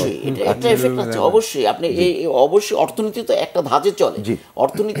 অবশ্যই এটা এফেক্ট আছে, অবশ্যই। আপনি এই অবশ্যই অর্থনীতি তো একটা ধাঁচে চলে,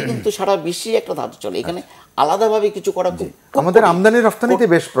 অর্থনীতি কিন্তু সারা বিশ্বে একটা ধাঁচে চলে, এখানে আলাদাভাবে কিছু করা। আমাদের আমদানি রপ্তানিতে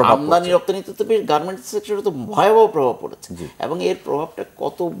বেশ প্রভাব, আমদানি রপ্তানিতে তো বেশ, গার্মেন্টস সেক্টরে তো ভয়াবহ প্রভাব পড়েছে, এবং এর প্রভাবটা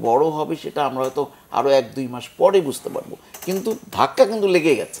কত বড় হবে সেটা আমরা হয়তো আরো 1-2 মাস পরে বুঝতে পারবো। কিন্তু ধাক্কা কিন্তু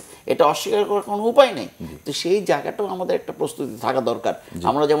লেগে গেছে, এটা অস্বীকার করার কোনো উপায় নেই। তো সেই জায়গাটাও আমাদের একটা প্রস্তুতি থাকা দরকার।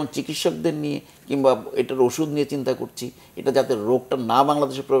 আমরা যেমন চিকিৎসকদের নিয়ে কিংবা এটার ওষুধ নিয়ে চিন্তা করছি, এটা যাতে রোগটা না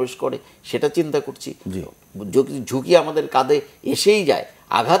বাংলাদেশে প্রবেশ করে সেটা চিন্তা করছি, ঝুঁকি আমাদের কাঁধে এসেই যায়,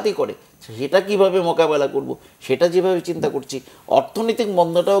 আঘাতই করে, সেটা কিভাবে মোকাবেলা করব সেটা যেভাবে চিন্তা করছি। অর্থনৈতিক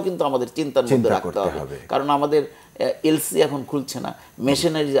মন্দাটাও কিন্তু আমাদের চিন্তার মধ্যে রাখতে হবে, কারণ আমাদের এলসি এখন খুলছে না,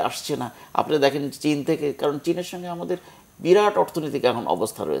 মেশিনারি আসছে না। আপনি দেখেন চীন থেকে, কারণ চীনের সঙ্গে আমাদের বিরাট অর্থনৈতিক এখন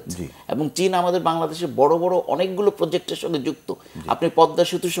অবস্থা রয়েছে, এবং চীন আমাদের বাংলাদেশের বড় বড় অনেকগুলো প্রজেক্টের সঙ্গে যুক্ত। আপনি পদ্মা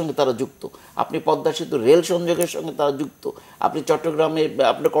সেতুর সঙ্গে তারা যুক্ত, আপনি পদ্মা সেতু রেল সংযোগের সঙ্গে তারা যুক্ত, আপনি চট্টগ্রামে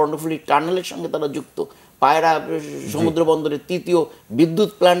আপনার কর্ণফুলী টানেলের সঙ্গে তারা যুক্ত, পায়রা সমুদ্র বন্দরের ৩য়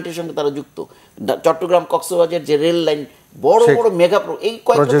বিদ্যুৎ প্ল্যান্টের সঙ্গে তারা যুক্ত, চট্টগ্রাম কক্সবাজার যে রেল লাইন, বড় বড় মেগা এই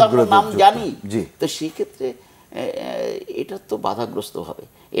কয়েকটা আমরা নাম জানি। তো সেই ক্ষেত্রে এটা তো বাধাগ্রস্ত হবে,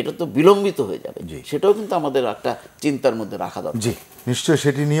 এটা তো বিলম্বিত হয়ে যাবে, সেটাও কিন্তু আমাদের একটা চিন্তার মধ্যে রাখা দরকার। জি নিশ্চয়ই,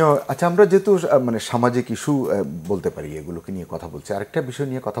 সেটি নিয়েও। আচ্ছা, আমরা যেহেতু মানে সামাজিক ইস্যু বলতে পারি, এগুলোকে নিয়ে কথা বলছি, আরেকটা বিষয়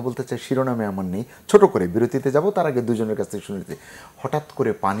নিয়ে কথা বলতে চাই, শিরোনামে আমার নেই, ছোট করে বিরতিতে যাব, তার আগে দুজনের কাছ থেকে শুনতে, হঠাৎ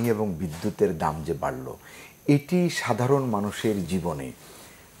করে পানি এবং বিদ্যুতের দাম যে বাড়লো, এটি সাধারণ মানুষের জীবনে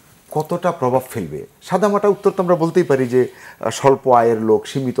কতটা প্রভাব ফেলবে? সাদামাটা উত্তর তো আমরা বলতেই পারি যে স্বল্প আয়ের লোক,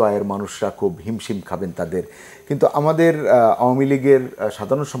 সীমিত আয়ের মানুষরা খুব হিমশিম খাবেন তাদের, কিন্তু আমাদের আওয়ামী লীগের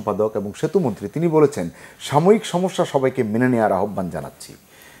সাধারণ সম্পাদক এবং সেতুমন্ত্রী তিনি বলেছেন সাময়িক সমস্যা সবাইকে মেনে নেওয়ার আহ্বান জানাচ্ছি।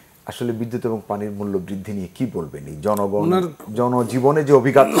 আসলে বিদ্যুৎ এবং পানির মূল্য বৃদ্ধি নিয়ে কি বলবেন? এই জনজীবনে যে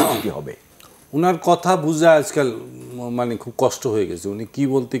অভিজ্ঞতা কি হবে? ওনার কথা বোঝা আজকাল মানে খুব কষ্ট হয়ে গেছে। উনি কি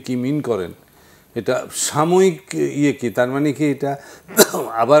বলতে কি মিন করেন, এটা সাময়িক কি তার মানে কি এটা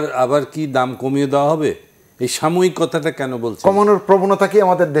আবার কি দাম কমিয়ে দেওয়া হবে? এই সাময়িক কথাটা কেন বলছেন? কমানোর প্রবণতা কি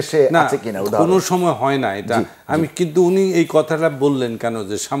আমাদের দেশে আছে কিনা? কোনো সময় হয় না এটা। আমি কিন্তু উনি এই কথাটা বললেন কেন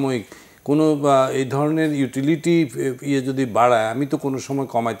যে সাময়িক কোনো এই ধরনের ইউটিলিটি যদি বাড়ায়, আমি তো কোনো সময়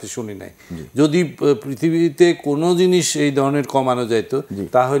কমাইতে শুনি নাই। যদি পৃথিবীতে কোনো জিনিস এই ধরনের কমানো যাইতো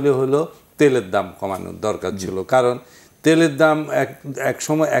তাহলে হলো তেলের দাম কমানোর দরকার ছিল, কারণ তেলের দাম এক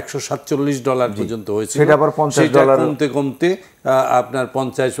সময় $147 পর্যন্ত হয়েছিল, সেটা কমতে কমতে আপনার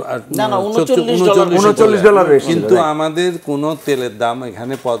 49 ডলার, কিন্তু আমাদের কোনো তেলের দাম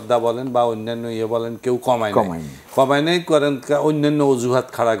এখানে পদ্মা বলেন বা অন্যান্য বলেন কেউ কমায় নাই, কারণ অন্যান্য অজুহাত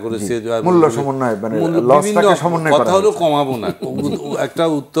খাড়া করেছে, মূল্য সমন্বয়, কথা হলো কমাবো না, একটা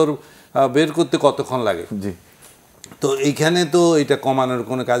উত্তর বের করতে কতক্ষণ লাগে। তো এইখানে তো এটা কমানোর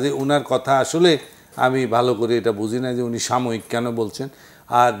কোনো কাজে ওনার কথা আসলে আমি ভালো করে এটা বুঝি না যে উনি সাময়িক কেন বলছেন।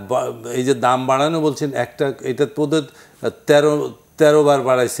 আর এই যে দাম বাড়ানো বলছেন, এটা তোদের 13 বার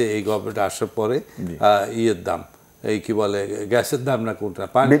বাড়াইছে এই গভর্নমেন্ট আসার পরে ইয়ের দাম, এই কি বলে গ্যাসের দাম না কোনটা,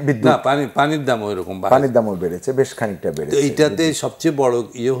 পানির দাম ওইরকম, পানির দামও বেড়েছে, বেশ খানিকটা বেড়েছে। এইটাতে সবচেয়ে বড়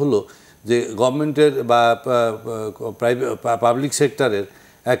হলো যে গভর্নমেন্টের বা পাবলিক সেক্টরের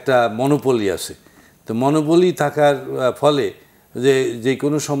একটা মনোপলি আছে। তো মনোপলি থাকার ফলে যে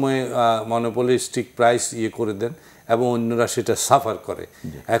কোনো সময়ে মনোপলিস্টিক প্রাইস করে দেন এবং অন্যরা সেটা সাফার করে।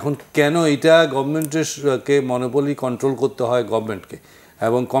 এখন কেন এটা গভর্নমেন্টেরকে মনোপলি কন্ট্রোল করতে হয় গভর্নমেন্টকে,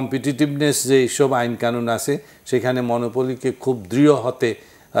 এবং কম্পিটিটিভনেস যে এইসব আইন কানুন আছে সেখানে মনোপলিকে খুব দৃঢ় হতে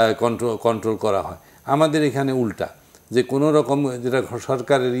কন্ট্রোল করা হয়। আমাদের এখানে উল্টা, যে কোনো রকম যেটা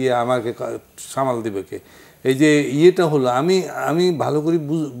সরকারের আমাকে সামাল দেবে কে, এই যে হলো আমি ভালো করে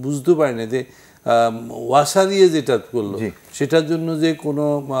বুঝতে পারি না যে ওয়াসা দিয়ে যেটা করলো সেটার জন্য যে কোনো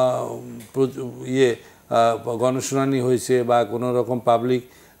গণশুনানি হয়েছে বা কোনো রকম পাবলিক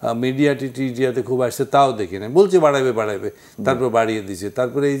মিডিয়াতে খুব আসছে তাও দেখি না, বলছে বাড়াবে তারপর বাড়িয়ে দিছে,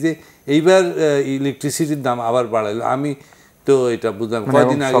 তারপরে এই যে এইবার ইলেকট্রিসিটির দাম আবার বাড়াইলো, আমি তো এটা বুঝলাম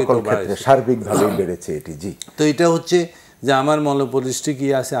কয়েকদিন আগে তো সার্বিকভাবে বেড়েছে এটি। তো এটা হচ্ছে যে আমার মনোপলিস্টিক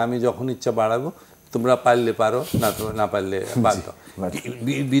আছে, আমি যখন ইচ্ছা বাড়াবো, তোমরা পারলে পারো, না পারলে বাদ দাও।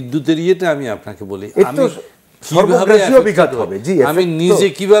 বিদ্যুতের আমি আপনাকে বলি আমি নিজে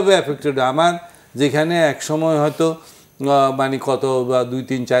কিভাবে এফেক্টেড। আমার যেখানে এক সময় হয়তো মানে কত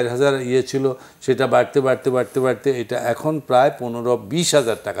 2-3-4 হাজার ছিল, সেটা বাড়তে এটা এখন প্রায় 15-20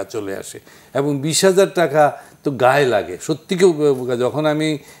 হাজার টাকা চলে আসে, এবং 20 হাজার টাকা তো গায়ে লাগে সত্যিকে, যখন আমি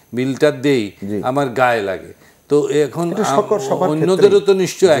বিলটা দেই আমার গায়ে লাগে। তো এখন অন্যদেরও তো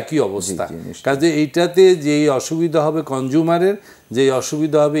নিশ্চয় একই অবস্থা, কাজে এইটাতে যে অসুবিধা হবে কনজিউমারের, যে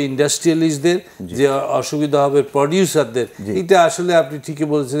অসুবিধা হবে ইন্ডাস্ট্রিয়ালিস্টদের, যে অসুবিধা হবে প্রডিউসারদের, এটা আসলে আপনি ঠিকই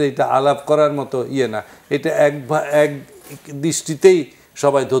বলছেন, এটা আলাপ করার মতো না, এটা এক দৃষ্টিতেই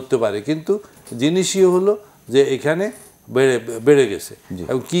সবাই ধরতে পারে, কিন্তু জিনিসই হলো যে এখানে বেড়ে গেছে,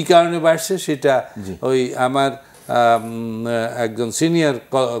 এবং কী কারণে বাড়ছে সেটা ওই আমার একজন সিনিয়র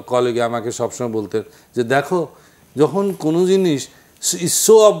কলিগ আমাকে সবসময় বলতেন যে দেখো, যখন কোনো জিনিস ইজ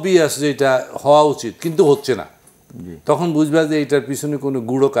সো অবভিয়াস যে এটা হওয়া উচিত কিন্তু হচ্ছে না, তখন বুঝবা যে এটার পিছনে কোনো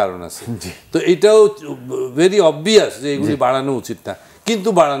গূঢ় কারণ আছে। তো এটাও ভেরি অবভিয়াস যে এগুলি বাড়ানো উচিত না, কিন্তু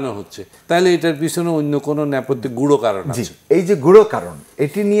বাড়ানো হচ্ছে, তাহলে এটার পিছনে অন্য কোনো নেপথ্যে গূঢ় কারণ আছে। এই যে গূঢ় কারণ,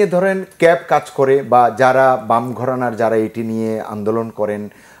 এটি নিয়ে ধরেন ক্যাব কাজ করে বা যারা বাম ঘরানার যারা এটি নিয়ে আন্দোলন করেন,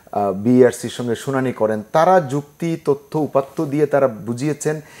 বিআরসির সঙ্গে শুনানি করেন, তারা যুক্তি তথ্য উপাত্ত দিয়ে তারা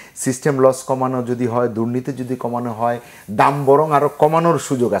বুঝিয়েছেন সিস্টেম লস কমানো যদি হয়, দুর্নীতি যদি কমানো হয়, দাম বরং আরও কমানোর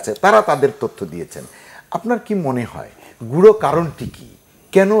সুযোগ আছে, তারা তাদের তথ্য দিয়েছেন। আপনার কি মনে হয় গুঁড়ো কারণটি কি?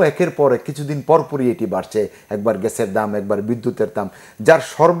 কেন একের পর এক কিছুদিন পরপরই এটি বাড়ছে? একবার গ্যাসের দাম, একবার বিদ্যুতের দাম, যার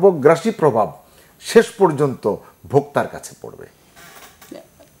সর্বগ্রাসী প্রভাব শেষ পর্যন্ত ভোক্তার কাছে পড়বে।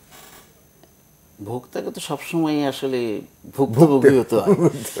 ভোক্তাকে তো সবসময় আসলে ভুক্তভোগী হতে হয়।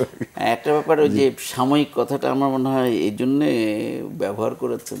 একটা ব্যাপার, ওই যে সাময়িক কথাটা আমার মনে হয় এই জন্যে ব্যবহার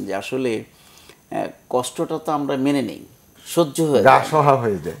করেছেন যে আসলে কষ্টটা তো আমরা মেনে নেই, সহ্য হয়ে যায়, সহা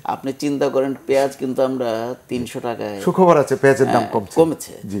হয়ে যায়। আপনি চিন্তা করেন, পেঁয়াজ কিন্তু আমরা 300 টাকায়, সুখবর আছে পেঁয়াজের দাম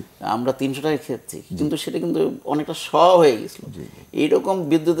কমেছে, আমরা 300 টাকায় খেয়েছি, কিন্তু সেটা কিন্তু অনেকটা সহ হয়ে গেছিল। এইরকম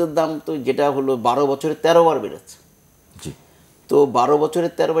বিদ্যুতের দাম তো যেটা হলো 12 বছরে 13 বার বেড়েছে, তো 12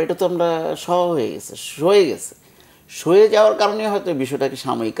 বছরের 13 বার, এটা তো আমরা সয়ে গেছে। সয়ে যাওয়ার কারণে হয়তো বিষয়টাকে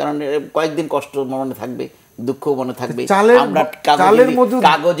সাময়িক, কারণ কয়েকদিন কষ্ট মনে থাকবে, দুঃখ মনে থাকবে, আমরা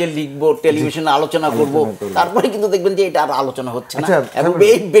কাগজে লিখবো, টেলিভিশনে আলোচনা করব, তারপরে কিন্তু দেখবেন যে এটা আর আলোচনা হচ্ছে না, এবং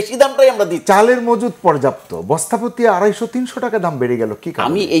বেশি দামটাই আমরা দিচ্ছি। চালের মজুদ পর্যাপ্ত, বস্তাপতি 250-300 টাকা দাম বেড়ে গেল কি?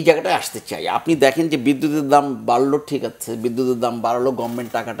 আমি এই জায়গাটায় আসতে চাই। আপনি দেখেন যে বিদ্যুতের দাম বাড়লো, ঠিক আছে, বিদ্যুতের দাম বাড়লো, গভর্নমেন্ট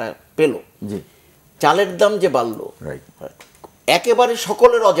টাকাটা পেলো, চালের দাম যে বাড়লো একেবারে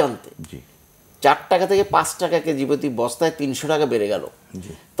সকলের অজান্তে 4 টাকা থেকে 5 টাকা কেজি প্রতি বস্তায় 300 টাকা বেড়ে গেল।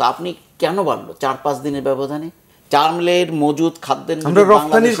 তো আপনি কেন বাড়লো? 4-5 দিনের ব্যবধানে চালের মজুদ, খাদ্যের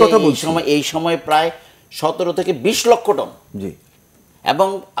এই সময় প্রায় 17 থেকে 20 লক্ষ টন, এবং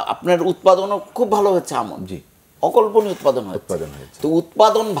আপনার উৎপাদনও খুব ভালো হচ্ছে, আমন অকল্পনীয় উৎপাদন হচ্ছে। তো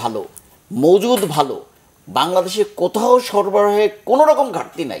উৎপাদন ভালো, মজুদ ভালো, বাংলাদেশে কোথাও সরবরাহে কোনো রকম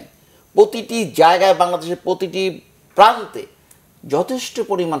ঘাটতি নাই, প্রতিটি জায়গায় বাংলাদেশের প্রতিটি প্রান্তে যথেষ্ট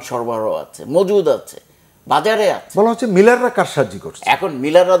পরিমাণ সরবরাহ আছে, মজুদ আছে, বাজারে আছে। বলা হচ্ছে মিলাররা কারসাজি করছে। এখন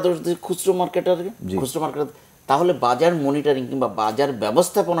মিলাররা দোষ দিয়ে খুচরো মার্কেট, তাহলে বাজার মনিটরিং কিংবা বাজার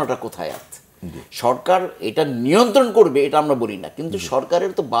ব্যবস্থাপনাটা কোথায় আছে? সরকার এটা নিয়ন্ত্রণ করবে, এটা আমরা বলি না, কিন্তু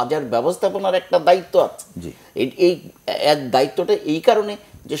সরকারের তো বাজার ব্যবস্থাপনার একটা দায়িত্ব আছে। এই দায়িত্বটা এই কারণে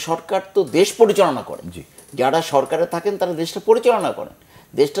যে সরকার তো দেশ পরিচালনা করে, যারা সরকারে থাকেন তারা দেশটা পরিচালনা করেন।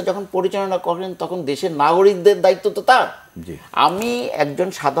 দেশটা যখন পরিচালনা করেন তখন দেশের নাগরিকদের দায়িত্ব তো তার। আমি একজন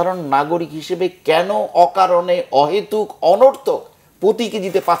সাধারণ নাগরিক হিসেবে কেন অকারণে, অহেতুক, অনর্থক প্রতি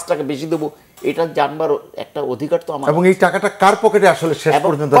কেজিতে 5 টাকা বেশি দেবো, এটা জানবার একটা অধিকার তো আমার। এবং এই টাকাটা কার পকেটে আসলে শেষ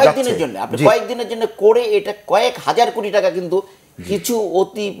পর্যন্ত যাচ্ছে? কয়েকদিনের জন্য, আপনি কয়েকদিনের জন্য করে এটা কয়েক হাজার কোটি টাকা কিন্তু কিছু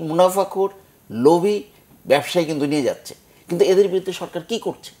অতি মুনাফাখোর লোভী ব্যবসায়ী কিন্তু নিয়ে যাচ্ছে। কিন্তু এদের বিরুদ্ধে সরকার কি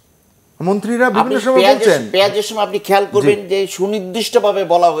করছে? মন্ত্রীরা বিভিন্ন সময় বলছেন, পেঁয়াজের সময় আপনি খেয়াল করবেন যে সুনির্দিষ্টভাবে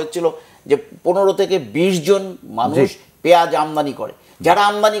বলা হয়েছিল যে 15 থেকে 20 জন মানুষ পেঁয়াজ আমদানি করে, যারা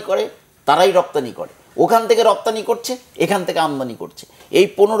আমদানি করে তারাই রপ্তানি করে, ওখান থেকে রপ্তানি করছে, এখান থেকে আমদানি করছে। এই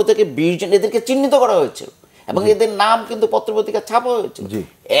 15 থেকে 20 জন এদেরকে চিহ্নিত করা হয়েছিল, এবং এদের নাম কিন্তু পত্রপত্রিকা ছাপা হয়েছিল।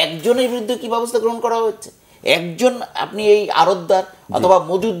 একজনের বিরুদ্ধে কি ব্যবস্থা গ্রহণ করা হচ্ছে? একজন আপনি এই আড়তদার অথবা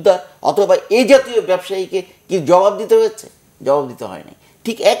মজুদদার অথবা এই জাতীয় ব্যবসায়ীকে কি জবাব দিতে হয়েছে? জবাব দিতে হয়নি।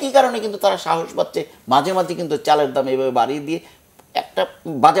 ঠিক একই কারণে কিন্তু তারা সাহস পাচ্ছে মাঝে মাঝে কিন্তু চালের দাম এভাবে বাড়িয়ে দিয়ে একটা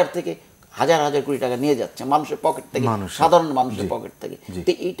বাজার থেকে হাজার হাজার কোটি টাকা নিয়ে যাচ্ছে মানুষের পকেট থেকে, সাধারণ মানুষের পকেট থেকে।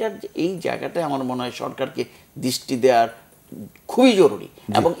 তো এইটার এই জায়গাটায় আমার মনে হয় সরকারকে দৃষ্টি দেওয়ার খুবই জরুরি।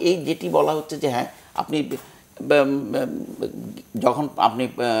 এবং এই যেটি বলা হচ্ছে যে হ্যাঁ আপনি যখন আপনি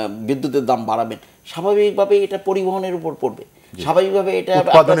বিদ্যুতের দাম বাড়াবেন, স্বাভাবিকভাবে এটা পরিবহনের উপর পড়বে, স্বাভাবিকভাবে এটা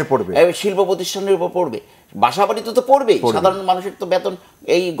শিল্প প্রতিষ্ঠানের উপর পড়বে, বাসাবাড়িতে তো পড়বেই। সাধারণ মানুষের তো বেতন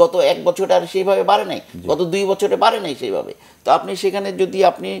এই গত 1 বছরে আর সেইভাবে বাড়ে নাই, গত 2 বছরে বাড়ে নাই সেইভাবে। তো আপনি সেখানে যদি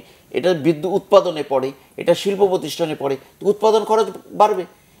আপনি এটা বিদ্যুৎ উৎপাদনে পড়ে, এটা শিল্প প্রতিষ্ঠানে পড়ে, উৎপাদন খরচ বাড়বে।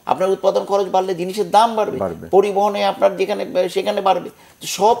 আপনার উৎপাদন খরচ বাড়লে জিনিসের দাম বাড়বে, পরিবহনে আপনার যেখানে সেখানে বাড়বে। তো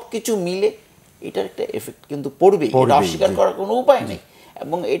সব কিছু মিলে এটার একটা এফেক্ট কিন্তু পড়বে, এটা অস্বীকার করার কোনো উপায় নেই।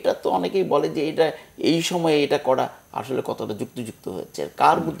 এবং এটা তো অনেকেই বলে যে এটা এই সময়ে এটা করা আসলে কতটা যুক্তিযুক্ত হচ্ছে,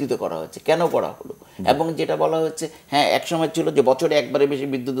 কার বুদ্ধিতে করা হচ্ছে, কেন করা হলো। এবং যেটা বলা হচ্ছে হ্যাঁ এক সময় ছিল যে বছরে একবারে বেশি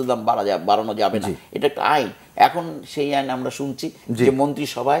বিদ্যুতের দাম বাড়ানো যাবে না, এটা একটা আইন। এখন সেই আইন আমরা শুনছি যে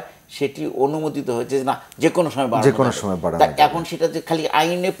মন্ত্রিসভায় সেটি অনুমোদিত হয়েছে না, যে কোনো সময় বাড়ানো। এখন সেটা যে খালি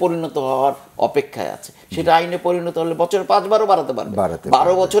আইনে পরিণত হওয়ার অপেক্ষায় আছে। সেটা আইনে পরিণত হলে বছরে 5 বারও বাড়াতে পারবে,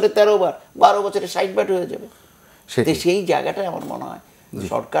 12 বছরে 13 বার, 12 বছরে 60 বার হয়ে যাবে। সেই জায়গাটায় আমার মনে হয়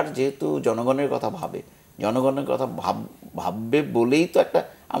সরকার যেহেতু জনগণের কথা ভাবে, জনগণের কথা ভাববে বলেই তো একটা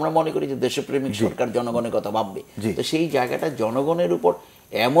আমরা মনে করি যে দেশপ্রেমিক সরকার জনগণের কথা ভাববে। তো সেই জায়গাটা জনগণের উপর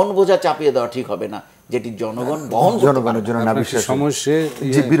এমন বোঝা চাপিয়ে দেওয়া ঠিক হবে না যেটি জনগণ বহন জনগণের জন্য না। সমস্যা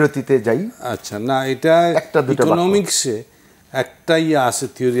যে বিরতিতে যাই, আচ্ছা না, এটা ইকোনমিক্সে একটা আছে,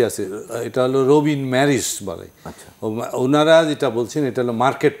 থিওরি আছে, এটা হলো রবিন ম্যারিস বলে। ওনারা যেটা বলছেন এটা হলো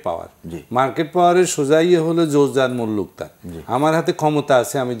মার্কেট পাওয়ার। মার্কেট পাওয়ারের সোজা হলো জোরজার মুল্লুকতার। আমার হাতে ক্ষমতা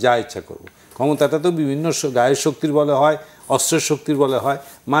আছে, আমি যা ইচ্ছা করব। ক্ষমতাটা তো বিভিন্ন গায়ের শক্তির বলে হয়, অস্ত্রের শক্তির বলে হয়।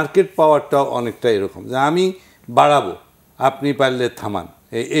 মার্কেট পাওয়ারটাও অনেকটা এরকম যে আমি বাড়াবো, আপনি পারলে থামান,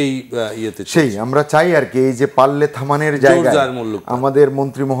 এই ইয়েতে সেই আমরা চাই আর কি, এই যে পারলে থামানের জায়গায় আমাদের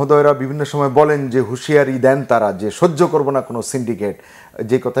মন্ত্রী মহোদয়রা বিভিন্ন সময় বলেন যে হুঁশিয়ারি দেন তারা যে সহ্য করব না কোনো সিন্ডিকেট।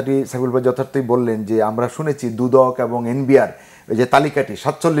 যে কথাটি সাইফুল ভাই যথার্থই বললেন যে আমরা শুনেছি দুদক এবং এনবিআর যে তালিকাটি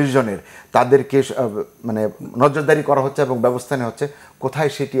 47 জনের, তাদেরকে মানে নজরদারি করা হচ্ছে এবং ব্যবস্থা নেওয়া হচ্ছে।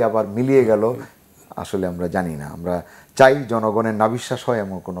 কোথায় সেটি আবার মিলিয়ে গেল আসলে আমরা জানি না। আমরা চাই জনগণের নাবিশ্বাস হয়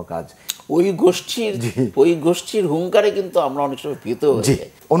এমন কোনো কাজ। ওই গোষ্ঠীর হুঙ্কারে কিন্তু আমরা অনেক সময় ভীত হয়ে যাই।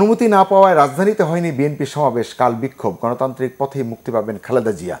 অনুমতি না পাওয়ায় রাজধানীতে হয়নি বিএনপি সমাবেশ, কাল বিক্ষোভ, গণতান্ত্রিক পথেই মুক্তি পাবেন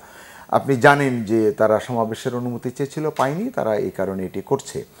খালেদা জিয়া। আপনি জানেন যে তারা সমাবেশের অনুমতি চেয়েছিল, পায়নি, তারা এই কারণে এটি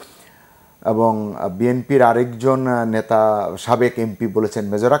করছে। এবং বিএনপির আরেকজন নেতা সাবেক এমপি বলেছেন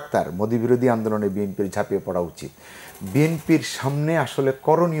মেজর আক্তার, মোদি বিরোধী আন্দোলনে বিএনপির ঝাঁপিয়ে পড়া উচিত। বিএনপির সামনে আসলে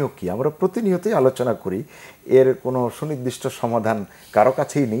করণীয় কি? আমরা প্রতিনিয়তই আলোচনা করি, এর কোনো সুনির্দিষ্ট সমাধান কারো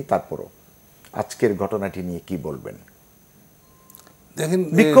কাছেই নেই। তারপরও আজকের ঘটনাটি নিয়ে কি বলবেন? দেখেন,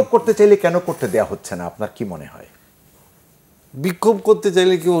 বিক্ষোভ করতে চাইলে কেন করতে দেয়া হচ্ছে না আপনার কি মনে হয়? বিক্ষোভ করতে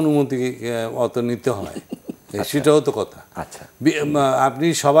চাইলে কি অনুমতি অত নিতে হয়? সেটাও তো কথা। আচ্ছা, আপনি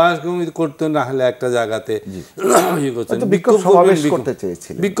সভা করতে না হলে একটা জায়গাতে বিক্ষোভ সমাবেশ করতে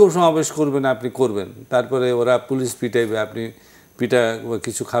চেয়েছিলেন, বিক্ষোভ সমাবেশ করবেন, আপনি করবেন, তারপরে ওরা পুলিশ পিটাইবে, আপনি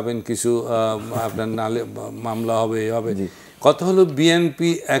কিছু খাবেন, কিছু আপনার নালে মামলা হবে, হবে। কথা হলো বিএনপি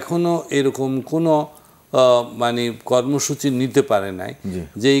এখনো এরকম কোনো মানে কর্মসূচি নিতে পারে নাই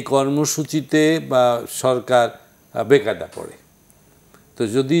যে এই কর্মসূচিতে বা সরকার বেকায়দা পড়ে। তো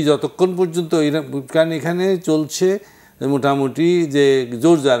যদি যতক্ষণ পর্যন্ত কারণ এখানে চলছে মোটামুটি যে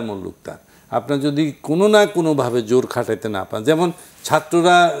জোর যার মূল্য তার, আপনার যদি কোনো না কোনোভাবে জোর খাটাইতে না পান, যেমন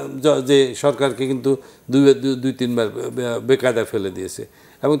ছাত্ররা যে সরকারকে কিন্তু দুই তিনবার বেকায়দা ফেলে দিয়েছে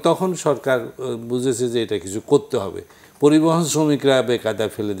এবং তখন সরকার বুঝেছে যে এটা কিছু করতে হবে। পরিবহন শ্রমিকরা বেকায়দা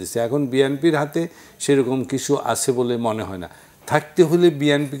ফেলে দিয়েছে। এখন বিএনপির হাতে সেরকম কিছু আছে বলে মনে হয় না। থাকতে হলে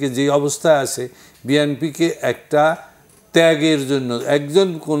বিএনপিকে যে অবস্থায় আছে, বিএনপিকে একটা ত্যাগের জন্য, একজন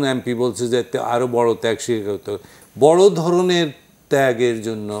কোন এমপি বলছে যে আরো বড় ত্যাগ স্বীকার করতে হবে, বড় ধরনের ত্যাগের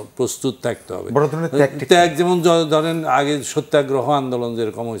জন্য প্রস্তুত থাকতে হবে। ত্যাগ যেমন ধরেন আগে সত্যাগ্রহ আন্দোলন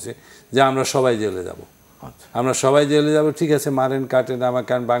যেরকম হয়েছে যে আমরা সবাই জেলে যাব, আমরা সবাই জেলে যাব, ঠিক আছে, মারেন কাটেন আমার।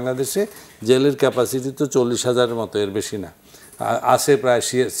 কারণ বাংলাদেশে জেলের ক্যাপাসিটি তো 40,000-এর মতো, এর বেশি না, আছে প্রায়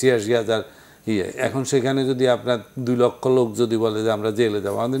 86,000 ইয়ে। এখন সেখানে যদি আপনার 2 লক্ষ লোক যদি বলে যে আমরা জেলে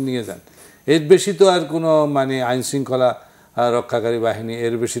যাবো, আমাদের নিয়ে যান, এর বেশি তো আর কোনো মানে আইন শৃঙ্খলা রক্ষাকারী বাহিনী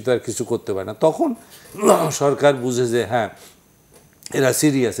এর বেশি তো আর কিছু করতে পারে না। তখন সরকার বুঝে যে হ্যাঁ এরা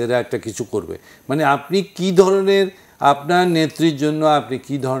সিরিয়াস, এরা একটা কিছু করবে। মানে আপনি কি ধরনের, আপনার নেত্রীর জন্য আপনি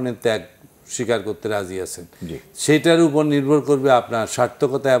কি ধরনের ত্যাগ স্বীকার করতে রাজি আছেন, সেটার উপর নির্ভর করবে আপনার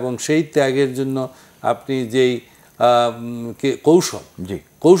সার্থকতা এবং সেই ত্যাগের জন্য আপনি যেই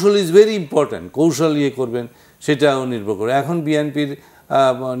কৌশল ইজ ভেরি ইম্পর্ট্যান্ট, কৌশল ইয়ে করবেন সেটাও নির্ভর করে। এখন বিএনপির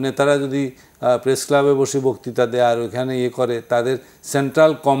নেতারা যদি প্রেস ক্লাবে বসে বক্তৃতা দেয় আর ওইখানে ইয়ে করে, তাদের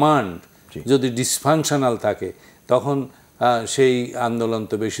সেন্ট্রাল কমান্ড যদি ডিসফাংশনাল থাকে, তখন সেই আন্দোলন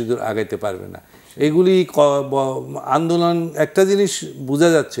তো বেশি দূর আগাইতে পারবে না। এগুলি আন্দোলন, একটা জিনিস বোঝা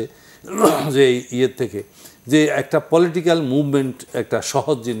যাচ্ছে যে ইয়ের থেকে যে একটা পলিটিক্যাল মুভমেন্ট একটা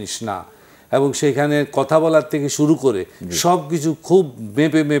সহজ জিনিস না, এবং সেখানে কথা বলার থেকে শুরু করে সব কিছু খুব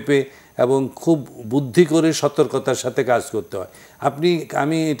মেপে এবং খুব বুদ্ধি করে সতর্কতার সাথে কাজ করতে হয়।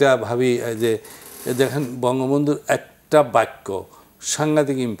 আমি এটা ভাবি যে দেখেন বঙ্গবন্ধুর একটা বাক্য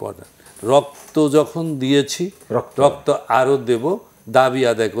সাংঘাতিক ইম্পর্ট্যান্ট, রক্ত যখন দিয়েছি রক্ত আরও দেব, দাবি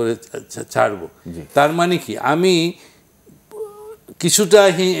আদায় করে ছাড়বো। তার মানে কি, আমি কিছুটা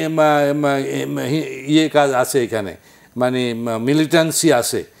ইয়ে কাজ আছে এখানে, মানে মিলিটেন্সি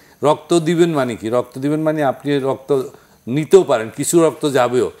আছে। রক্ত দিবেন মানে কি, রক্ত দিবেন মানে আপনি রক্ত নিতেও পারেন, কিছু রক্ত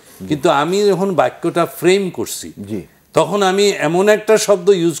যাবেও, কিন্তু আমি যখন বাক্যটা ফ্রেম করছি তখন আমি এমন একটা শব্দ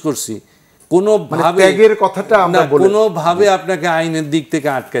ইউজ করছি কোনোভাবে আপনাকে আইনের দিক থেকে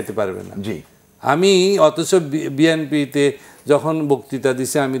আটকাতে পারবে না। আমি অথচ বিএনপিতে যখন বক্তৃতা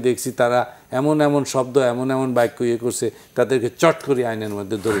দিছে আমি দেখছি তারা এমন শব্দ এমন বাক্য ইয়ে করছে, তাদেরকে চট করে আইনের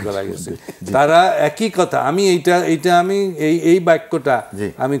মধ্যে ধরে ফেলা গেছে। তারা একই কথা, আমি এইটা আমি এই বাক্যটা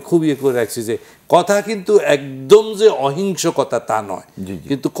আমি খুব ইয়ে করে রাখছি যে কথা কিন্তু একদম যে অহিংস কথা তা নয়,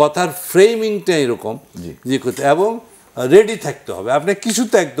 কিন্তু কথার ফ্রেমিংটা এরকম যে করতে, এবং রেডি থাকতে হবে, আপনার কিছু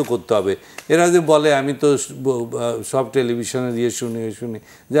ত্যাগ তো করতে হবে। এরা যে বলে, আমি তো সব টেলিভিশনে দিয়ে শুনি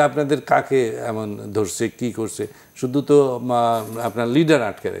যে আপনাদের কাকে এমন ধরছে, কি করছে, শুধু তো আপনার লিডার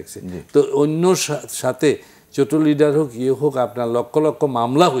আটকে রাখছে। তো অন্য সাথে ছোট লিডার হোক ইয়ে হোক, আপনার লক্ষ লক্ষ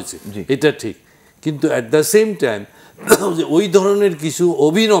মামলা হয়েছে, এটা ঠিক, কিন্তু অ্যাট দ্য সেম টাইম যে ওই ধরনের কিছু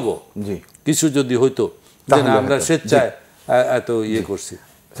অভিনব কিছু যদি হইতো, যেন আমরা স্বেচ্ছায় এত ইয়ে করছি।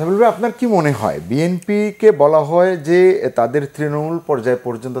 সাবিল ভাই, আপনার কি মনে হয় বিএনপিকে বলা হয় যে তাদের তৃণমূল পর্যায়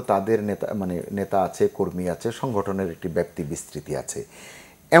পর্যন্ত তাদের নেতা নেতা আছে, কর্মী আছে, সংগঠনের একটি ব্যাপ্তি বিস্তৃতি আছে,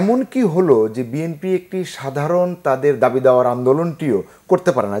 এমন কি হলো যে বিএনপি একটি সাধারণ তাদের দাবি দেওয়ার আন্দোলনটিও করতে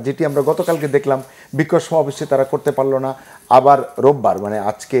পারে না, যেটি আমরা গতকালকে দেখলাম বিক্ষোভ সমাবেশে তারা করতে পারলো না, আবার রোববার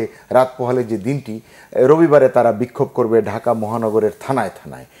আজকে রাত পোহালে যে দিনটি, রবিবারে তারা বিক্ষোভ করবে ঢাকা মহানগরের থানায়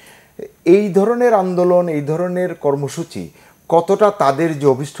থানায়। এই ধরনের আন্দোলন, এই ধরনের কর্মসূচি কতটা তাদের যে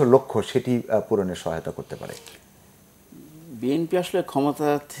অভীষ্ট লক্ষ্য সেটি পূরণে সহায়তা করতে পারে? বিএনপি আসলে ক্ষমতা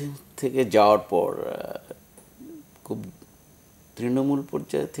থেকে যাওয়ার পর খুব তৃণমূল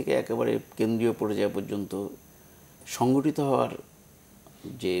পর্যায় থেকে একেবারে কেন্দ্রীয় পর্যায় পর্যন্ত সংগঠিত হওয়ার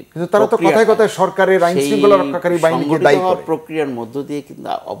যে, কিন্তু তারা তো কথায় কথায় সরকারের আইন শৃঙ্খলা রক্ষাকারী বাহিনীকে দায়ী করে, প্রক্রিয়ার মধ্য দিয়ে কিন্তু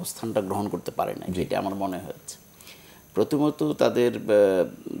অবস্থানটা গ্রহণ করতে পারে না, যেটা আমার মনে হচ্ছে। প্রথমত তাদের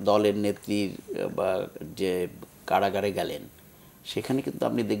দলের নেত্রীর বা যে কারাগারে গেলেন, সেখানে কিন্তু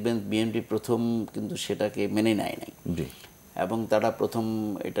আপনি দেখবেন বিএনপি প্রথম কিন্তু সেটাকে মেনে নেয় নাই, এবং তারা প্রথম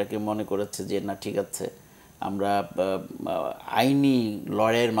এটাকে মনে করেছে যে না ঠিক আছে, আমরা আইনি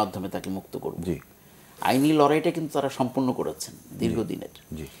লড়াইয়ের মাধ্যমে তাকে মুক্ত করব। আইনি লড়াইটা কিন্তু তারা সম্পন্ন করেছেন দীর্ঘদিনের,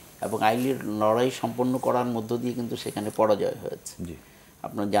 এবং আইনি লড়াই সম্পন্ন করার মধ্য দিয়ে কিন্তু সেখানে পরাজয় হয়েছে।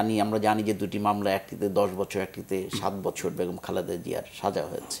 আমরা জানি যে দুটি মামলা, একটিতে 10 বছর, একটিতে 7 বছর বেগম খালেদা জিয়ার সাজা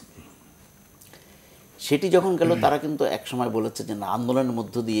হয়েছে। সেটি যখন গেল, তারা কিন্তু এক সময় বলেছে যে না, আন্দোলনের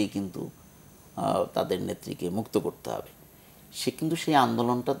মধ্য দিয়েই কিন্তু তাদের নেত্রীকে মুক্ত করতে হবে। সে কিন্তু সেই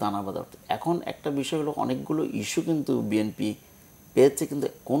আন্দোলনটা দানা বাঁধা। এখন একটা বিষয় হলো, অনেকগুলো ইস্যু কিন্তু বিএনপি পেয়েছে, কিন্তু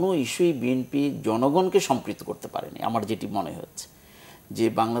কোনো ইস্যুই বিএনপি জনগণকে সম্পৃক্ত করতে পারেনি। আমার যেটি মনে হচ্ছে যে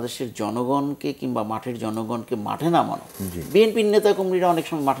বাংলাদেশের জনগণকে কিংবা মাঠের জনগণকে মাঠে নামানো, বিএনপির নেতা কর্মীরা অনেক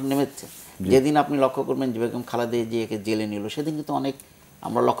সময় মাঠে নেমেছে। যেদিন আপনি লক্ষ্য করবেন যে বেগম খালেদা জিয়াকে জেলে নিল, সেদিন কিন্তু অনেক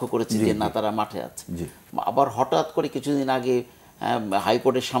আমরা লক্ষ্য করেছি যে না, তারা মাঠে আছে। আবার হঠাৎ করে কিছুদিন আগে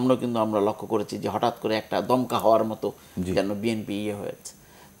হাইকোর্টের সামনেও কিন্তু আমরা লক্ষ্য করেছি যে হঠাৎ করে একটা দমকা হওয়ার মতো যেন বিএনপি হয়েছে।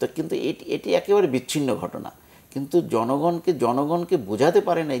 তো কিন্তু এটি একেবারে বিচ্ছিন্ন ঘটনা, কিন্তু জনগণকে বোঝাতে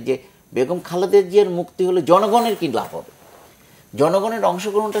পারে নাই যে বেগম খালেদা জিয়ার মুক্তি হলে জনগণের কী লাভ হবে, জনগণের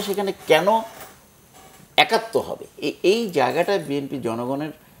অংশগ্রহণটা সেখানে কেন একাত্ম হবে। এই জায়গাটা বিএনপি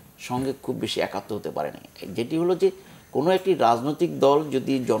জনগণের সঙ্গে খুব বেশি একাত্ম হতে পারে না। যেটি হলো যে কোনো একটি রাজনৈতিক দল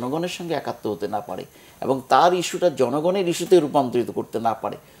যদি জনগণের সঙ্গে একাত্ম হতে না পারে এবং তার ইস্যুটা জনগণের ইস্যুতে রূপান্তরিত করতে না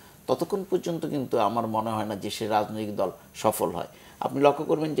পারে, ততক্ষণ পর্যন্ত কিন্তু আমার মনে হয় না যে সে রাজনৈতিক দল সফল হয়। আপনি লক্ষ্য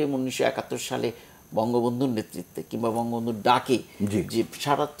করবেন যে 1971 সালে বঙ্গবন্ধুর নেতৃত্বে কিংবা বঙ্গবন্ধুর ডাকে যে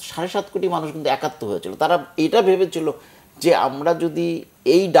 7.5 কোটি মানুষ কিন্তু একাত্ম হয়েছিল। তারা এটা ভেবেছিল যে আমরা যদি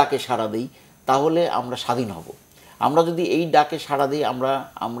এই ডাকে সাড়া দিই তাহলে আমরা স্বাধীন হব, আমরা যদি এই ডাকে সাড়া দিই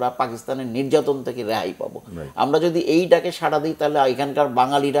আমরা পাকিস্তানের নির্যাতন থেকে রেহাই পাবো, আমরা যদি এই ডাকে সাড়া দিই তাহলে এখানকার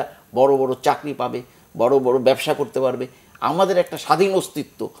বাঙালিরা বড় বড় চাকরি পাবে, বড় বড় ব্যবসা করতে পারবে, আমাদের একটা স্বাধীন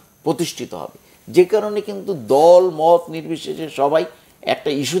অস্তিত্ব প্রতিষ্ঠিত হবে। যে কারণে কিন্তু দল মত নির্বিশেষে সবাই একটা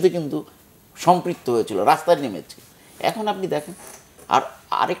ইস্যুতে কিন্তু সম্পৃক্ত হয়েছিল, রাস্তায় নেমেছে। এখন আপনি দেখেন, আর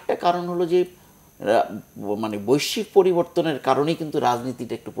আরেকটা কারণ হলো যে বৈশ্বিক পরিবর্তনের কারণেই কিন্তু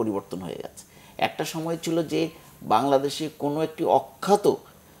রাজনীতিটা একটু পরিবর্তন হয়ে গেছে। একটা সময় ছিল যে বাংলাদেশে কোনো একটি অখ্যাত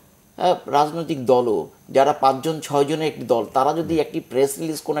রাজনৈতিক দলও, যারা 5-6 জনের একটি দল, তারা যদি একটি প্রেস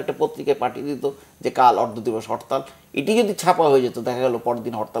রিলিজ কোনো একটা পত্রিকায় পাঠিয়ে দিত যে কাল অর্ধদিবস হরতাল, এটি যদি ছাপা হয়ে যেত, দেখা গেল পরের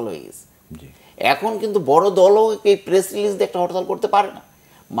দিন হরতাল হয়ে গেছে। এখন কিন্তু বড় দলও এই প্রেস রিলিজ দিয়ে একটা হরতাল করতে পারে না।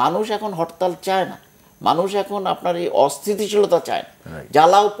 মানুষ এখন হরতাল চায় না, মানুষ এখন আপনার এই অস্থিতিশীলতা চায় না,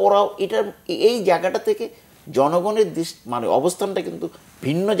 জ্বালাও পোড়াও। এই জায়গাটা থেকে জনগণের অবস্থানটা কিন্তু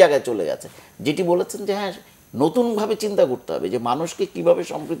ভিন্ন জায়গায় চলে গেছে। যেটি বলেছেন যে হ্যাঁ, নতুনভাবে চিন্তা করতে হবে যে মানুষকে কিভাবে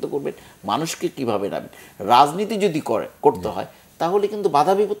সম্পৃক্ত করবেন, মানুষকে কিভাবে নামবেন। রাজনীতি যদি করতে হয় তাহলে কিন্তু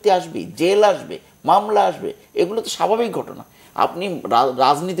বাধা বিপত্তি আসবেই, জেল আসবে, মামলা আসবে, এগুলো তো স্বাভাবিক ঘটনা। আপনি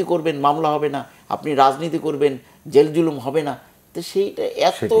রাজনীতি করবেন, মামলা হবে না, আপনি রাজনীতি করবেন, জেল জুলুম হবে না। তো সেইটা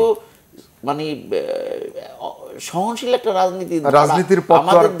এত সহনশীল একটা রাজনীতির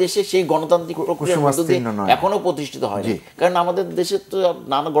আমাদের দেশে সেই গণতান্ত্রিক প্রক্রিয়ার মধ্য দিয়ে এখনো প্রতিষ্ঠিত হয়নি। কারণ আমাদের দেশে তো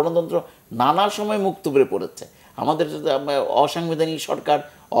গণতন্ত্র নানা সময় মুক্ত করে পড়েছে। আমাদের অসাংবিধানিক সরকার,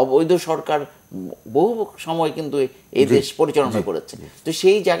 অবৈধ সরকার বহু সময় কিন্তু এই দেশ পরিচালনা করেছে। তো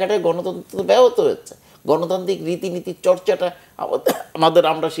সেই জায়গাটায় গণতন্ত্র ব্যাহত হয়েছে, গণতান্ত্রিক রীতিনীতির চর্চাটা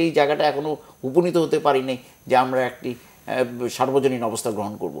আমরা সেই জায়গাটা এখনো উপনীত হতে পারি নাই যে আমরা একটি সার্বজনীন অবস্থা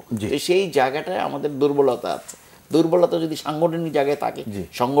গ্রহণ করব। সেই জায়গাটায় আমাদের দুর্বলতা আছে। দুর্বলতা যদি সাংগঠনিক জায়গায় থাকে,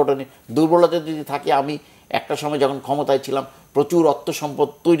 সংগঠনের দুর্বলতা যদি থাকে, আমি একটা সময় যখন ক্ষমতায় ছিলাম প্রচুর অর্থ সম্পদ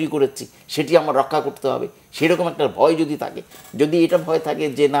তৈরি করেছি, সেটি আমার রক্ষা করতে হবে, সেরকম একটা ভয় যদি থাকে, যদি এটা ভয় থাকে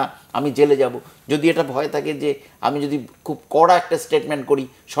যে না আমি জেলে যাব, যদি এটা ভয় থাকে যে আমি যদি খুব কড়া একটা স্টেটমেন্ট করি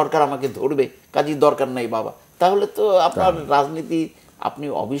সরকার আমাকে ধরবে, কাজেই দরকার নাই বাবা, তাহলে তো আপনার রাজনীতি আপনি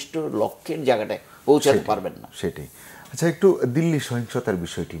অভিষ্ট লক্ষ্যের জায়গাটায় পৌঁছাতে পারবেন না। সেটাই। আচ্ছা, একটু দিল্লি সহিংসতার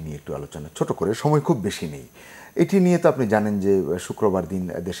বিষয়টি নিয়ে একটু আলোচনা ছোট করে, সময় খুব বেশি নেই। এটি নিয়ে তো আপনি জানেন যে শুক্রবার দিন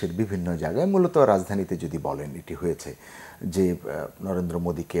দেশের বিভিন্ন জায়গায়, মূলত রাজধানীতে যদি বলেন, এটি হয়েছে যে নরেন্দ্র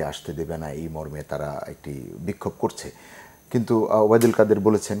মোদীকে আসতে দেবে না এই মর্মে তারা একটি বিক্ষোভ করছে। কিন্তু ওবায়দুল কাদের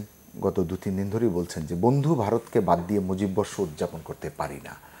বলেছেন, গত 2-3 দিন ধরেই বলছেন যে বন্ধু ভারতকে বাদ দিয়ে মুজিববর্ষ উদযাপন করতে পারি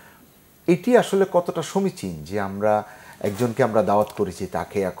না। এটি আসলে কতটা সমীচীন যে আমরা একজনকে আমরা দাওয়াত করেছি,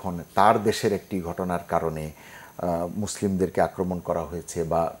 তাকে এখন তার দেশের একটি ঘটনার কারণে মুসলিমদেরকে আক্রমণ করা হয়েছে,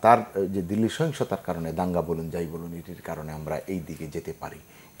 বা তার যে দিল্লি সহিংসতার কারণে, দাঙ্গা বলুন যাই বলুন, এটির কারণে আমরা এই দিকে যেতে পারি।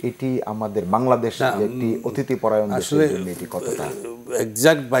 এটি আমাদের বাংলাদেশ একটি অতিথি পরায়ণ দেশের জন্য এটি কতটা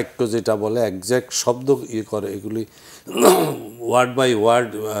এক্স্যাক্ট বাক্য যেটা বলে, এক্স্যাক্ট শব্দ ইয়ে করে, এগুলি ওয়ার্ড বাই ওয়ার্ড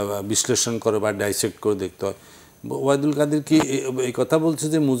বিশ্লেষণ করে বা ডাইসেক্ট করে দেখতে হয়। ওবায়দুল কাদের কি এই কথা বলছে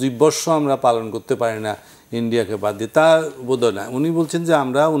যে মুজিববর্ষ আমরা পালন করতে পারি না ইন্ডিয়াকে বাদ দিয়ে, তা বোধহয় না। উনি বলছেন যে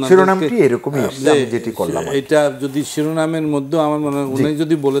আমরা এটা যদি শিরোনামের মধ্যে আমার মনে হয় উনি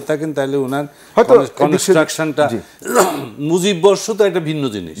যদি বলে থাকেন তাহলে ওনার কনস্ট্রাকশনটা, মুজিববর্ষ তো একটা ভিন্ন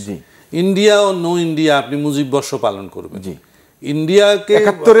জিনিস। ইন্ডিয়া ও নো ইন্ডিয়া আপনি মুজিববর্ষ পালন করবেন, ইন্ডিয়াকে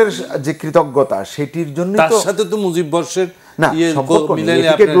 ৭১-এর যে কৃতজ্ঞতা সেটির জন্য, তার সাথে তো মুজিববর্ষের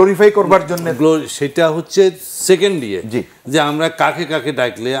গ্লোরিফাই করবার জন্য সেটা হচ্ছে সেকেন্ড ইয়ে, যে আমরা কাকে কাকে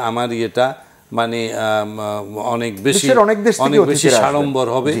ডাকলে আমার ইয়েটা মানে অনেক বেশি সাড়ম্বর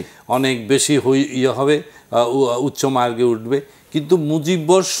হবে, অনেক বেশি ইয়ে হবে, উচ্চ মার্গে উঠবে। কিন্তু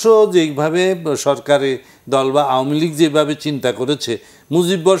মুজিববর্ষ যেভাবে সরকারি দল বা আওয়ামী লীগ যেভাবে চিন্তা করেছে,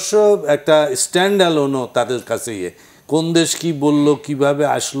 মুজিববর্ষ একটা স্ট্যান্ড অ্যালোনও তাদের কাছে ইয়ে, কোন দেশ কি বলল কিভাবে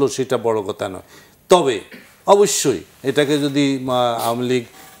আসলো সেটা বড় কথা নয়। তবে অবশ্যই এটাকে যদি আওয়ামী লীগ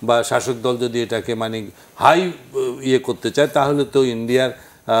বা শাসক দল যদি এটাকে মানে হাই ইয়ে করতে চায়, তাহলে তো ইন্ডিয়ার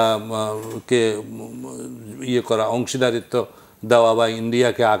কে ইয়ে করা, অংশীদারিত্ব দেওয়া বা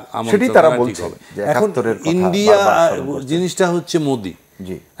ইন্ডিয়াকে এখন ইন্ডিয়া জিনিসটা হচ্ছে মোদি,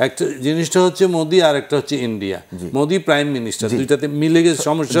 একটা জিনিসটা হচ্ছে মোদি আর একটা হচ্ছে ইন্ডিয়া। মোদি প্রাইম মিনিস্টার, দুইটাতে মিলে গেছে।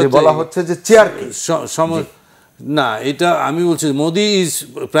 সমস্যা বলা হচ্ছে যে চেয়ার না, এটা আমি বলছি Modi is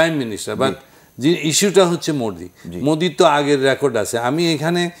prime minister, but যে ইস্যুটা হচ্ছে মোদির তো আগের রেকর্ড আছে। আমি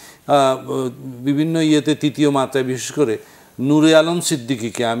এখানে বিভিন্ন ইয়েতে তৃতীয় মাত্রায় বিশেষ করে নূরে আলম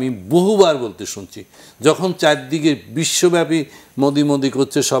সিদ্দিকীকে আমি বহুবার বলতে শুনছি, যখন চারদিকে বিশ্বব্যাপী মোদি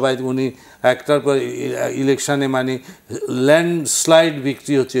করছে সবাই, উনি একটার পর ইলেকশানে মানে ল্যান্ডস্লাইড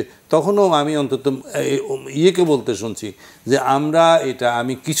ভিক্টরি হচ্ছে, তখনও আমি অন্তত ইয়েকে বলতে শুনছি যে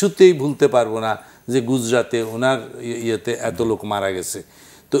আমি কিছুতেই ভুলতে পারবো না যে গুজরাটে ওনার ইয়েতে এত লোক মারা গেছে।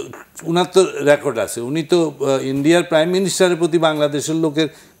 তো ওনার তো রেকর্ড আছে, উনি তো ইন্ডিয়ার প্রাইম মিনিস্টারের প্রতি বাংলাদেশের লোকের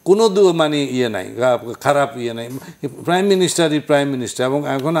কোনো মানে ইয়ে নাই, খারাপ ইয়ে নাই, প্রাইম মিনিস্টার। এবং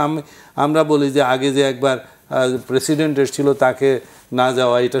এখন আমরা বলি যে আগে যে একবার প্রেসিডেন্ট এসেছিল তাকে না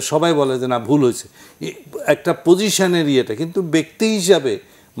যাওয়া, এটা সবাই বলে যে না ভুল হয়েছে, একটা পজিশনের ইয়েটা। কিন্তু ব্যক্তি হিসাবে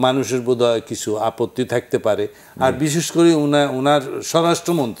মানুষের বোধহয় কিছু আপত্তি থাকতে পারে। আর বিশেষ করে ওনার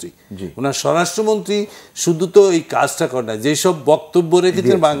স্বরাষ্ট্রমন্ত্রী শুধু তো এই কাজটা করে না, যেসব বক্তব্য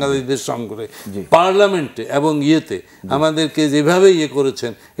রেখেছেন বাংলাদেশদের সঙ্গে পার্লামেন্টে এবং ইয়েতে আমাদেরকে যেভাবে ইয়ে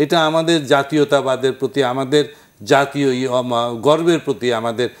করেছেন, এটা আমাদের জাতীয়তাবাদের প্রতি, আমাদের জাতীয় গর্বের প্রতি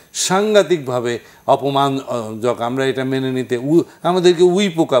আমাদের সাংঘাতিকভাবে অপমানজনক। আমরা এটা মেনে নিতে, আমাদেরকে উই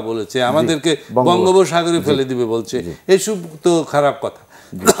পোকা বলেছে, আমাদেরকে বঙ্গোপসাগরে ফেলে দিবে বলছে, এসব তো খারাপ কথা।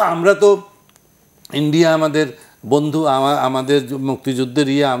 আমরা তো ইন্ডিয়া আমাদের বন্ধু, আমাদের মুক্তিযুদ্ধের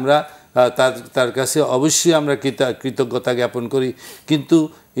আমরা তার কাছে অবশ্যই আমরা কৃতজ্ঞতা জ্ঞাপন করি। কিন্তু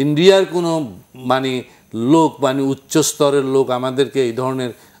ইন্ডিয়ার কোনো মানে লোক, মানে উচ্চ স্তরের লোক আমাদেরকে এই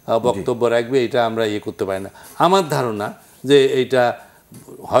ধরনের বক্তব্য রাখবে, এটা আমরা ইয়ে করতে পারি না। আমার ধারণা যে এইটা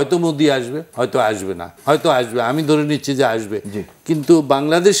হয়তো মোদি আসবে, হয়তো আসবে না, হয়তো আসবে, আমি ধরে নিচ্ছি যে আসবে, কিন্তু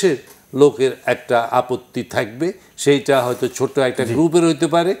বাংলাদেশের লোকের একটা আপত্তি থাকবে। সেইটা হয়তো ছোট একটা গ্রুপের হইতে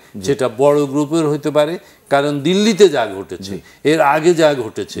পারে, সেটা বড় গ্রুপের হইতে পারে, কারণ দিল্লিতে যা ঘটেছে, এর আগে যা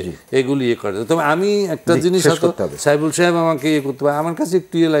ঘটেছে, এগুলি ইয়ে করে। তবে আমি একটা জিনিস, সাইবুল সাহেব আমাকে ইয়ে করতে পারে, আমার কাছে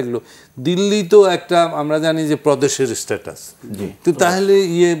একটু ইয়ে লাগলো, দিল্লি তো একটা আমরা জানি যে প্রদেশের স্ট্যাটাস, তো তাহলে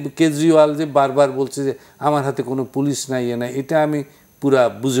কেজরিওয়াল যে বারবার বলছে যে আমার হাতে কোনো পুলিশ নাই, ইয়ে নাই, এটা আমি পুরা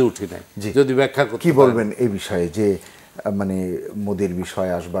বুঝে উঠি নাই। যদি ব্যাখ্যা করতে, কি বলবেন এই বিষয়ে, যে মানে মোদির বিষয়,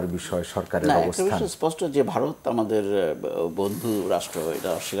 আসবার বিষয়, সরকারের অবস্থান? স্পষ্ট যে ভারত আমাদের বন্ধু রাষ্ট্র, এটা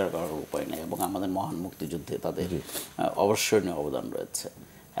অস্বীকার করার উপায় নেই, এবং আমাদের মহান মুক্তিযুদ্ধে তাদের অবশ্যনীয় অবদান রয়েছে।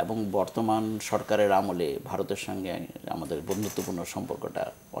 এবং বর্তমান সরকারের আমলে ভারতের সঙ্গে আমাদের বন্ধুত্বপূর্ণ সম্পর্কটা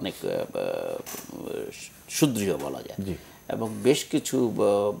অনেক সুদৃঢ় বলা যায়, এবং বেশ কিছু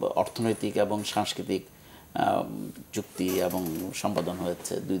অর্থনৈতিক এবং সাংস্কৃতিক চুক্তি এবং সম্পাদন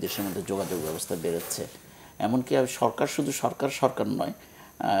হয়েছে, দুই দেশের মধ্যে যোগাযোগ ব্যবস্থা বেড়েছে, এমনকি সরকার শুধু সরকার নয়,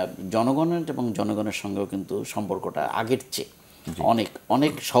 জনগণের এবং জনগণের সঙ্গেও কিন্তু সম্পর্কটা আগের চেয়ে অনেক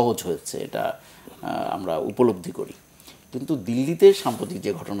অনেক সহজ হয়েছে, এটা আমরা উপলব্ধি করি। কিন্তু দিল্লিতে সাম্প্রতিক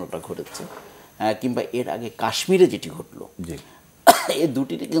যে ঘটনাটা ঘটেছে কিংবা এর আগে কাশ্মীরে যেটি ঘটলো, এই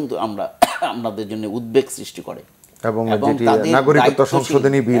দুটিতে কিন্তু আমাদের জন্য উদ্বেগ সৃষ্টি করে এবং নাগরিকত্ব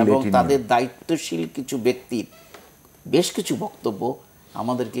সংশোধনী বিল এবং তাদের দায়িত্বশীল কিছু ব্যক্তির বেশ কিছু বক্তব্য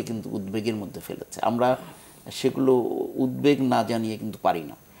আমাদেরকে কিন্তু উদ্বেগের মধ্যে ফেলেছে। আমরা সেগুলো উদ্বেগ না জানিয়ে কিন্তু পারি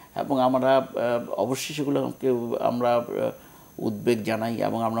না, এবং আমরা অবশ্যই সেগুলোকে আমরা উদ্বেগ জানাই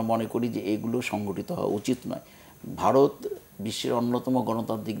এবং আমরা মনে করি যে এগুলো সংগঠিত হওয়া উচিত নয়। ভারত বিশ্বের অন্যতম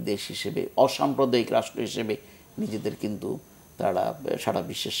গণতান্ত্রিক দেশ হিসেবে, অসাম্প্রদায়িক রাষ্ট্র হিসেবে নিজেদের কিন্তু তারা সারা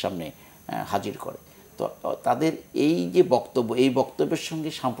বিশ্বের সামনে হাজির করে। তো তাদের এই যে বক্তব্য, এই বক্তব্যের সঙ্গে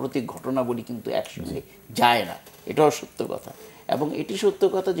সাম্প্রতিক ঘটনাবলী কিন্তু একসঙ্গে যায় না, এটাও সত্য কথা। এবং এটি সত্য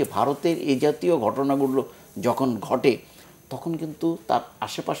কথা যে ভারতের এই জাতীয় ঘটনাগুলো যখন ঘটে তখন কিন্তু তার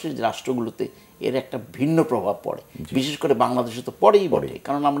আশেপাশের রাষ্ট্রগুলোতে এর একটা ভিন্ন প্রভাব পড়ে, বিশেষ করে বাংলাদেশে তো পড়েই বটে।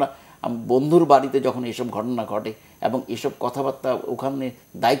 কারণ আমরা বন্ধুর বাড়িতে যখন এসব ঘটনা ঘটে এবং এসব কথাবার্তা ওখানে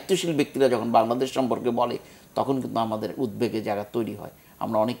দায়িত্বশীল ব্যক্তিরা যখন বাংলাদেশ সম্পর্কে বলে, তখন কিন্তু আমাদের উদ্বেগের জায়গা তৈরি হয়।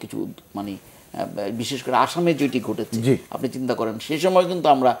 আমরা অনেক কিছু মানে বিশেষ করে আসামে যেটি ঘটেছে আপনি চিন্তা করেন, সেই সময় কিন্তু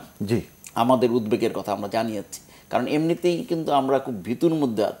আমরা আমাদের উদ্বেগের কথা আমরা জানিয়েছি, কারণ এমনিতেই কিন্তু আমরা খুব ভীতুর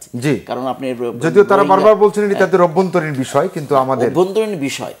মধ্যে আছি। কারণ আপনি যদিও তারা বারবার বলছেন এটি তাদের অভ্যন্তরীণ বিষয়, কিন্তু আমাদের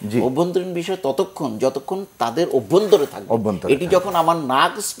অভ্যন্তরীণ বিষয় যতক্ষণ তাদের অভ্যন্তরে থাকবে। এটি যখন আমার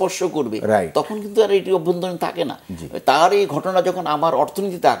নাক স্পর্শ করবে তখন কিন্তু আর এটি অভ্যন্তরীণ থাকে না। তার এই ঘটনা যখন আমার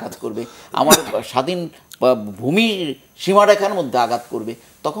অর্থনীতিতে আঘাত করবে, আমার স্বাধীন ভূমির সীমারেখার মধ্যে আঘাত করবে,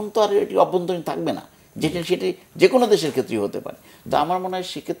 তখন তো আর এটি অভ্যন্তরীণ থাকবে না, সেটি যে কোনো দেশের ক্ষেত্রেই হতে পারে। তো আমার মনে হয়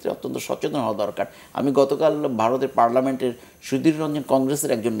সেক্ষেত্রে অত্যন্ত সচেতন হওয়া দরকার। আমি গতকাল ভারতের পার্লামেন্টের সুধীর রঞ্জন,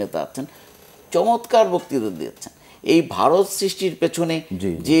 কংগ্রেসের একজন নেতা আছেন, চমৎকার বক্তৃতা দিয়েছেন। এই ভারত সৃষ্টির পেছনে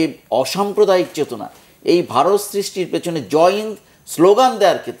যে অসাম্প্রদায়িক চেতনা, এই ভারত সৃষ্টির পেছনে জয় হিন্দ স্লোগান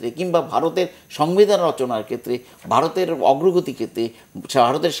দেওয়ার ক্ষেত্রে কিংবা ভারতের সংবিধান রচনার ক্ষেত্রে, ভারতের অগ্রগতি ক্ষেত্রে,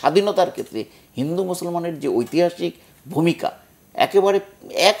 ভারতের স্বাধীনতার ক্ষেত্রে হিন্দু মুসলমানের যে ঐতিহাসিক ভূমিকা একেবারে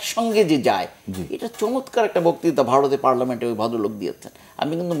একসঙ্গে যে যায়, এটা চমৎকার একটা বক্তৃতা ভারতের পার্লামেন্টে ওই ভদ্রলোক দিয়েছেন।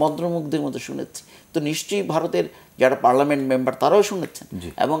 আমি কিন্তু মন্ত্রমুগ্ধের মতো শুনেছি। তো নিশ্চয়ই ভারতের যারা পার্লামেন্ট মেম্বার তারাও শুনেছেন।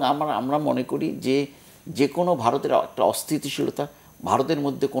 এবং আমরা মনে করি যে কোনো ভারতের একটা অস্থিতিশীলতা, ভারতের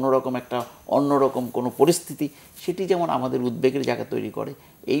মধ্যে কোনো রকম একটা অন্যরকম কোনো পরিস্থিতি, সেটি যেমন আমাদের উদ্বেগের জায়গা তৈরি করে,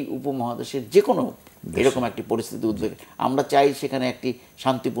 এই উপমহাদেশের যে কোনো এরকম একটি পরিস্থিতি উদ্বেগ। আমরা চাই সেখানে একটি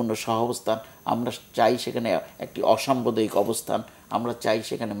শান্তিপূর্ণ সহাবস্থান, আমরা চাই সেখানে একটি অসাম্প্রদায়িক অবস্থান, আমরা চাই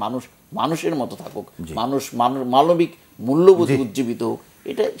সেখানে মানুষের মতো থাকুক, মানবিক মূল্যবোধ উজ্জীবিত হোক।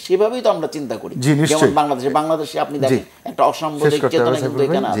 এটা সেভাবেই তো আমরা চিন্তা করি। যেমন বাংলাদেশে আপনি দেখেন একটা অসাম্প্রদায়িক চেতনা কিন্তু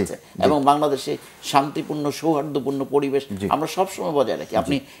এখানে আছে, এবং বাংলাদেশে শান্তিপূর্ণ সৌহার্দ্যপূর্ণ পরিবেশ আমরা সবসময় বজায় রাখি।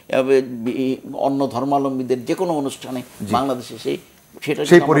 আপনি অন্য ধর্মাবলম্বীদের যে কোনো অনুষ্ঠানে বাংলাদেশে সেই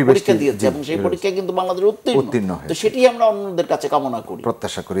পরীক্ষা দিয়েছে এবং সেই পরীক্ষায় কিন্তু বাংলাদেশ উত্তীর্ণ, তো সেটি আমরা অন্যদের কাছে কামনা করি,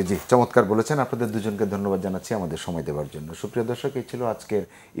 প্রত্যাশা করি। চমৎকার বলেছেন। আপনাদের দুজনকে ধন্যবাদ জানাচ্ছি আমাদের সময় দেওয়ার জন্য। সুপ্রিয় দর্শক, এই ছিল আজকের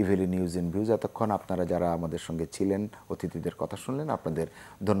ইভেলি নিউজ ইন ভিউজ। এতক্ষণ আপনারা যারা আমাদের সঙ্গে ছিলেন, অতিথিদের কথা শুনলেন, আপনাদের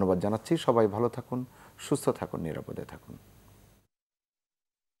ধন্যবাদ জানাচ্ছি। সবাই ভালো থাকুন, সুস্থ থাকুন, নিরাপদে থাকুন।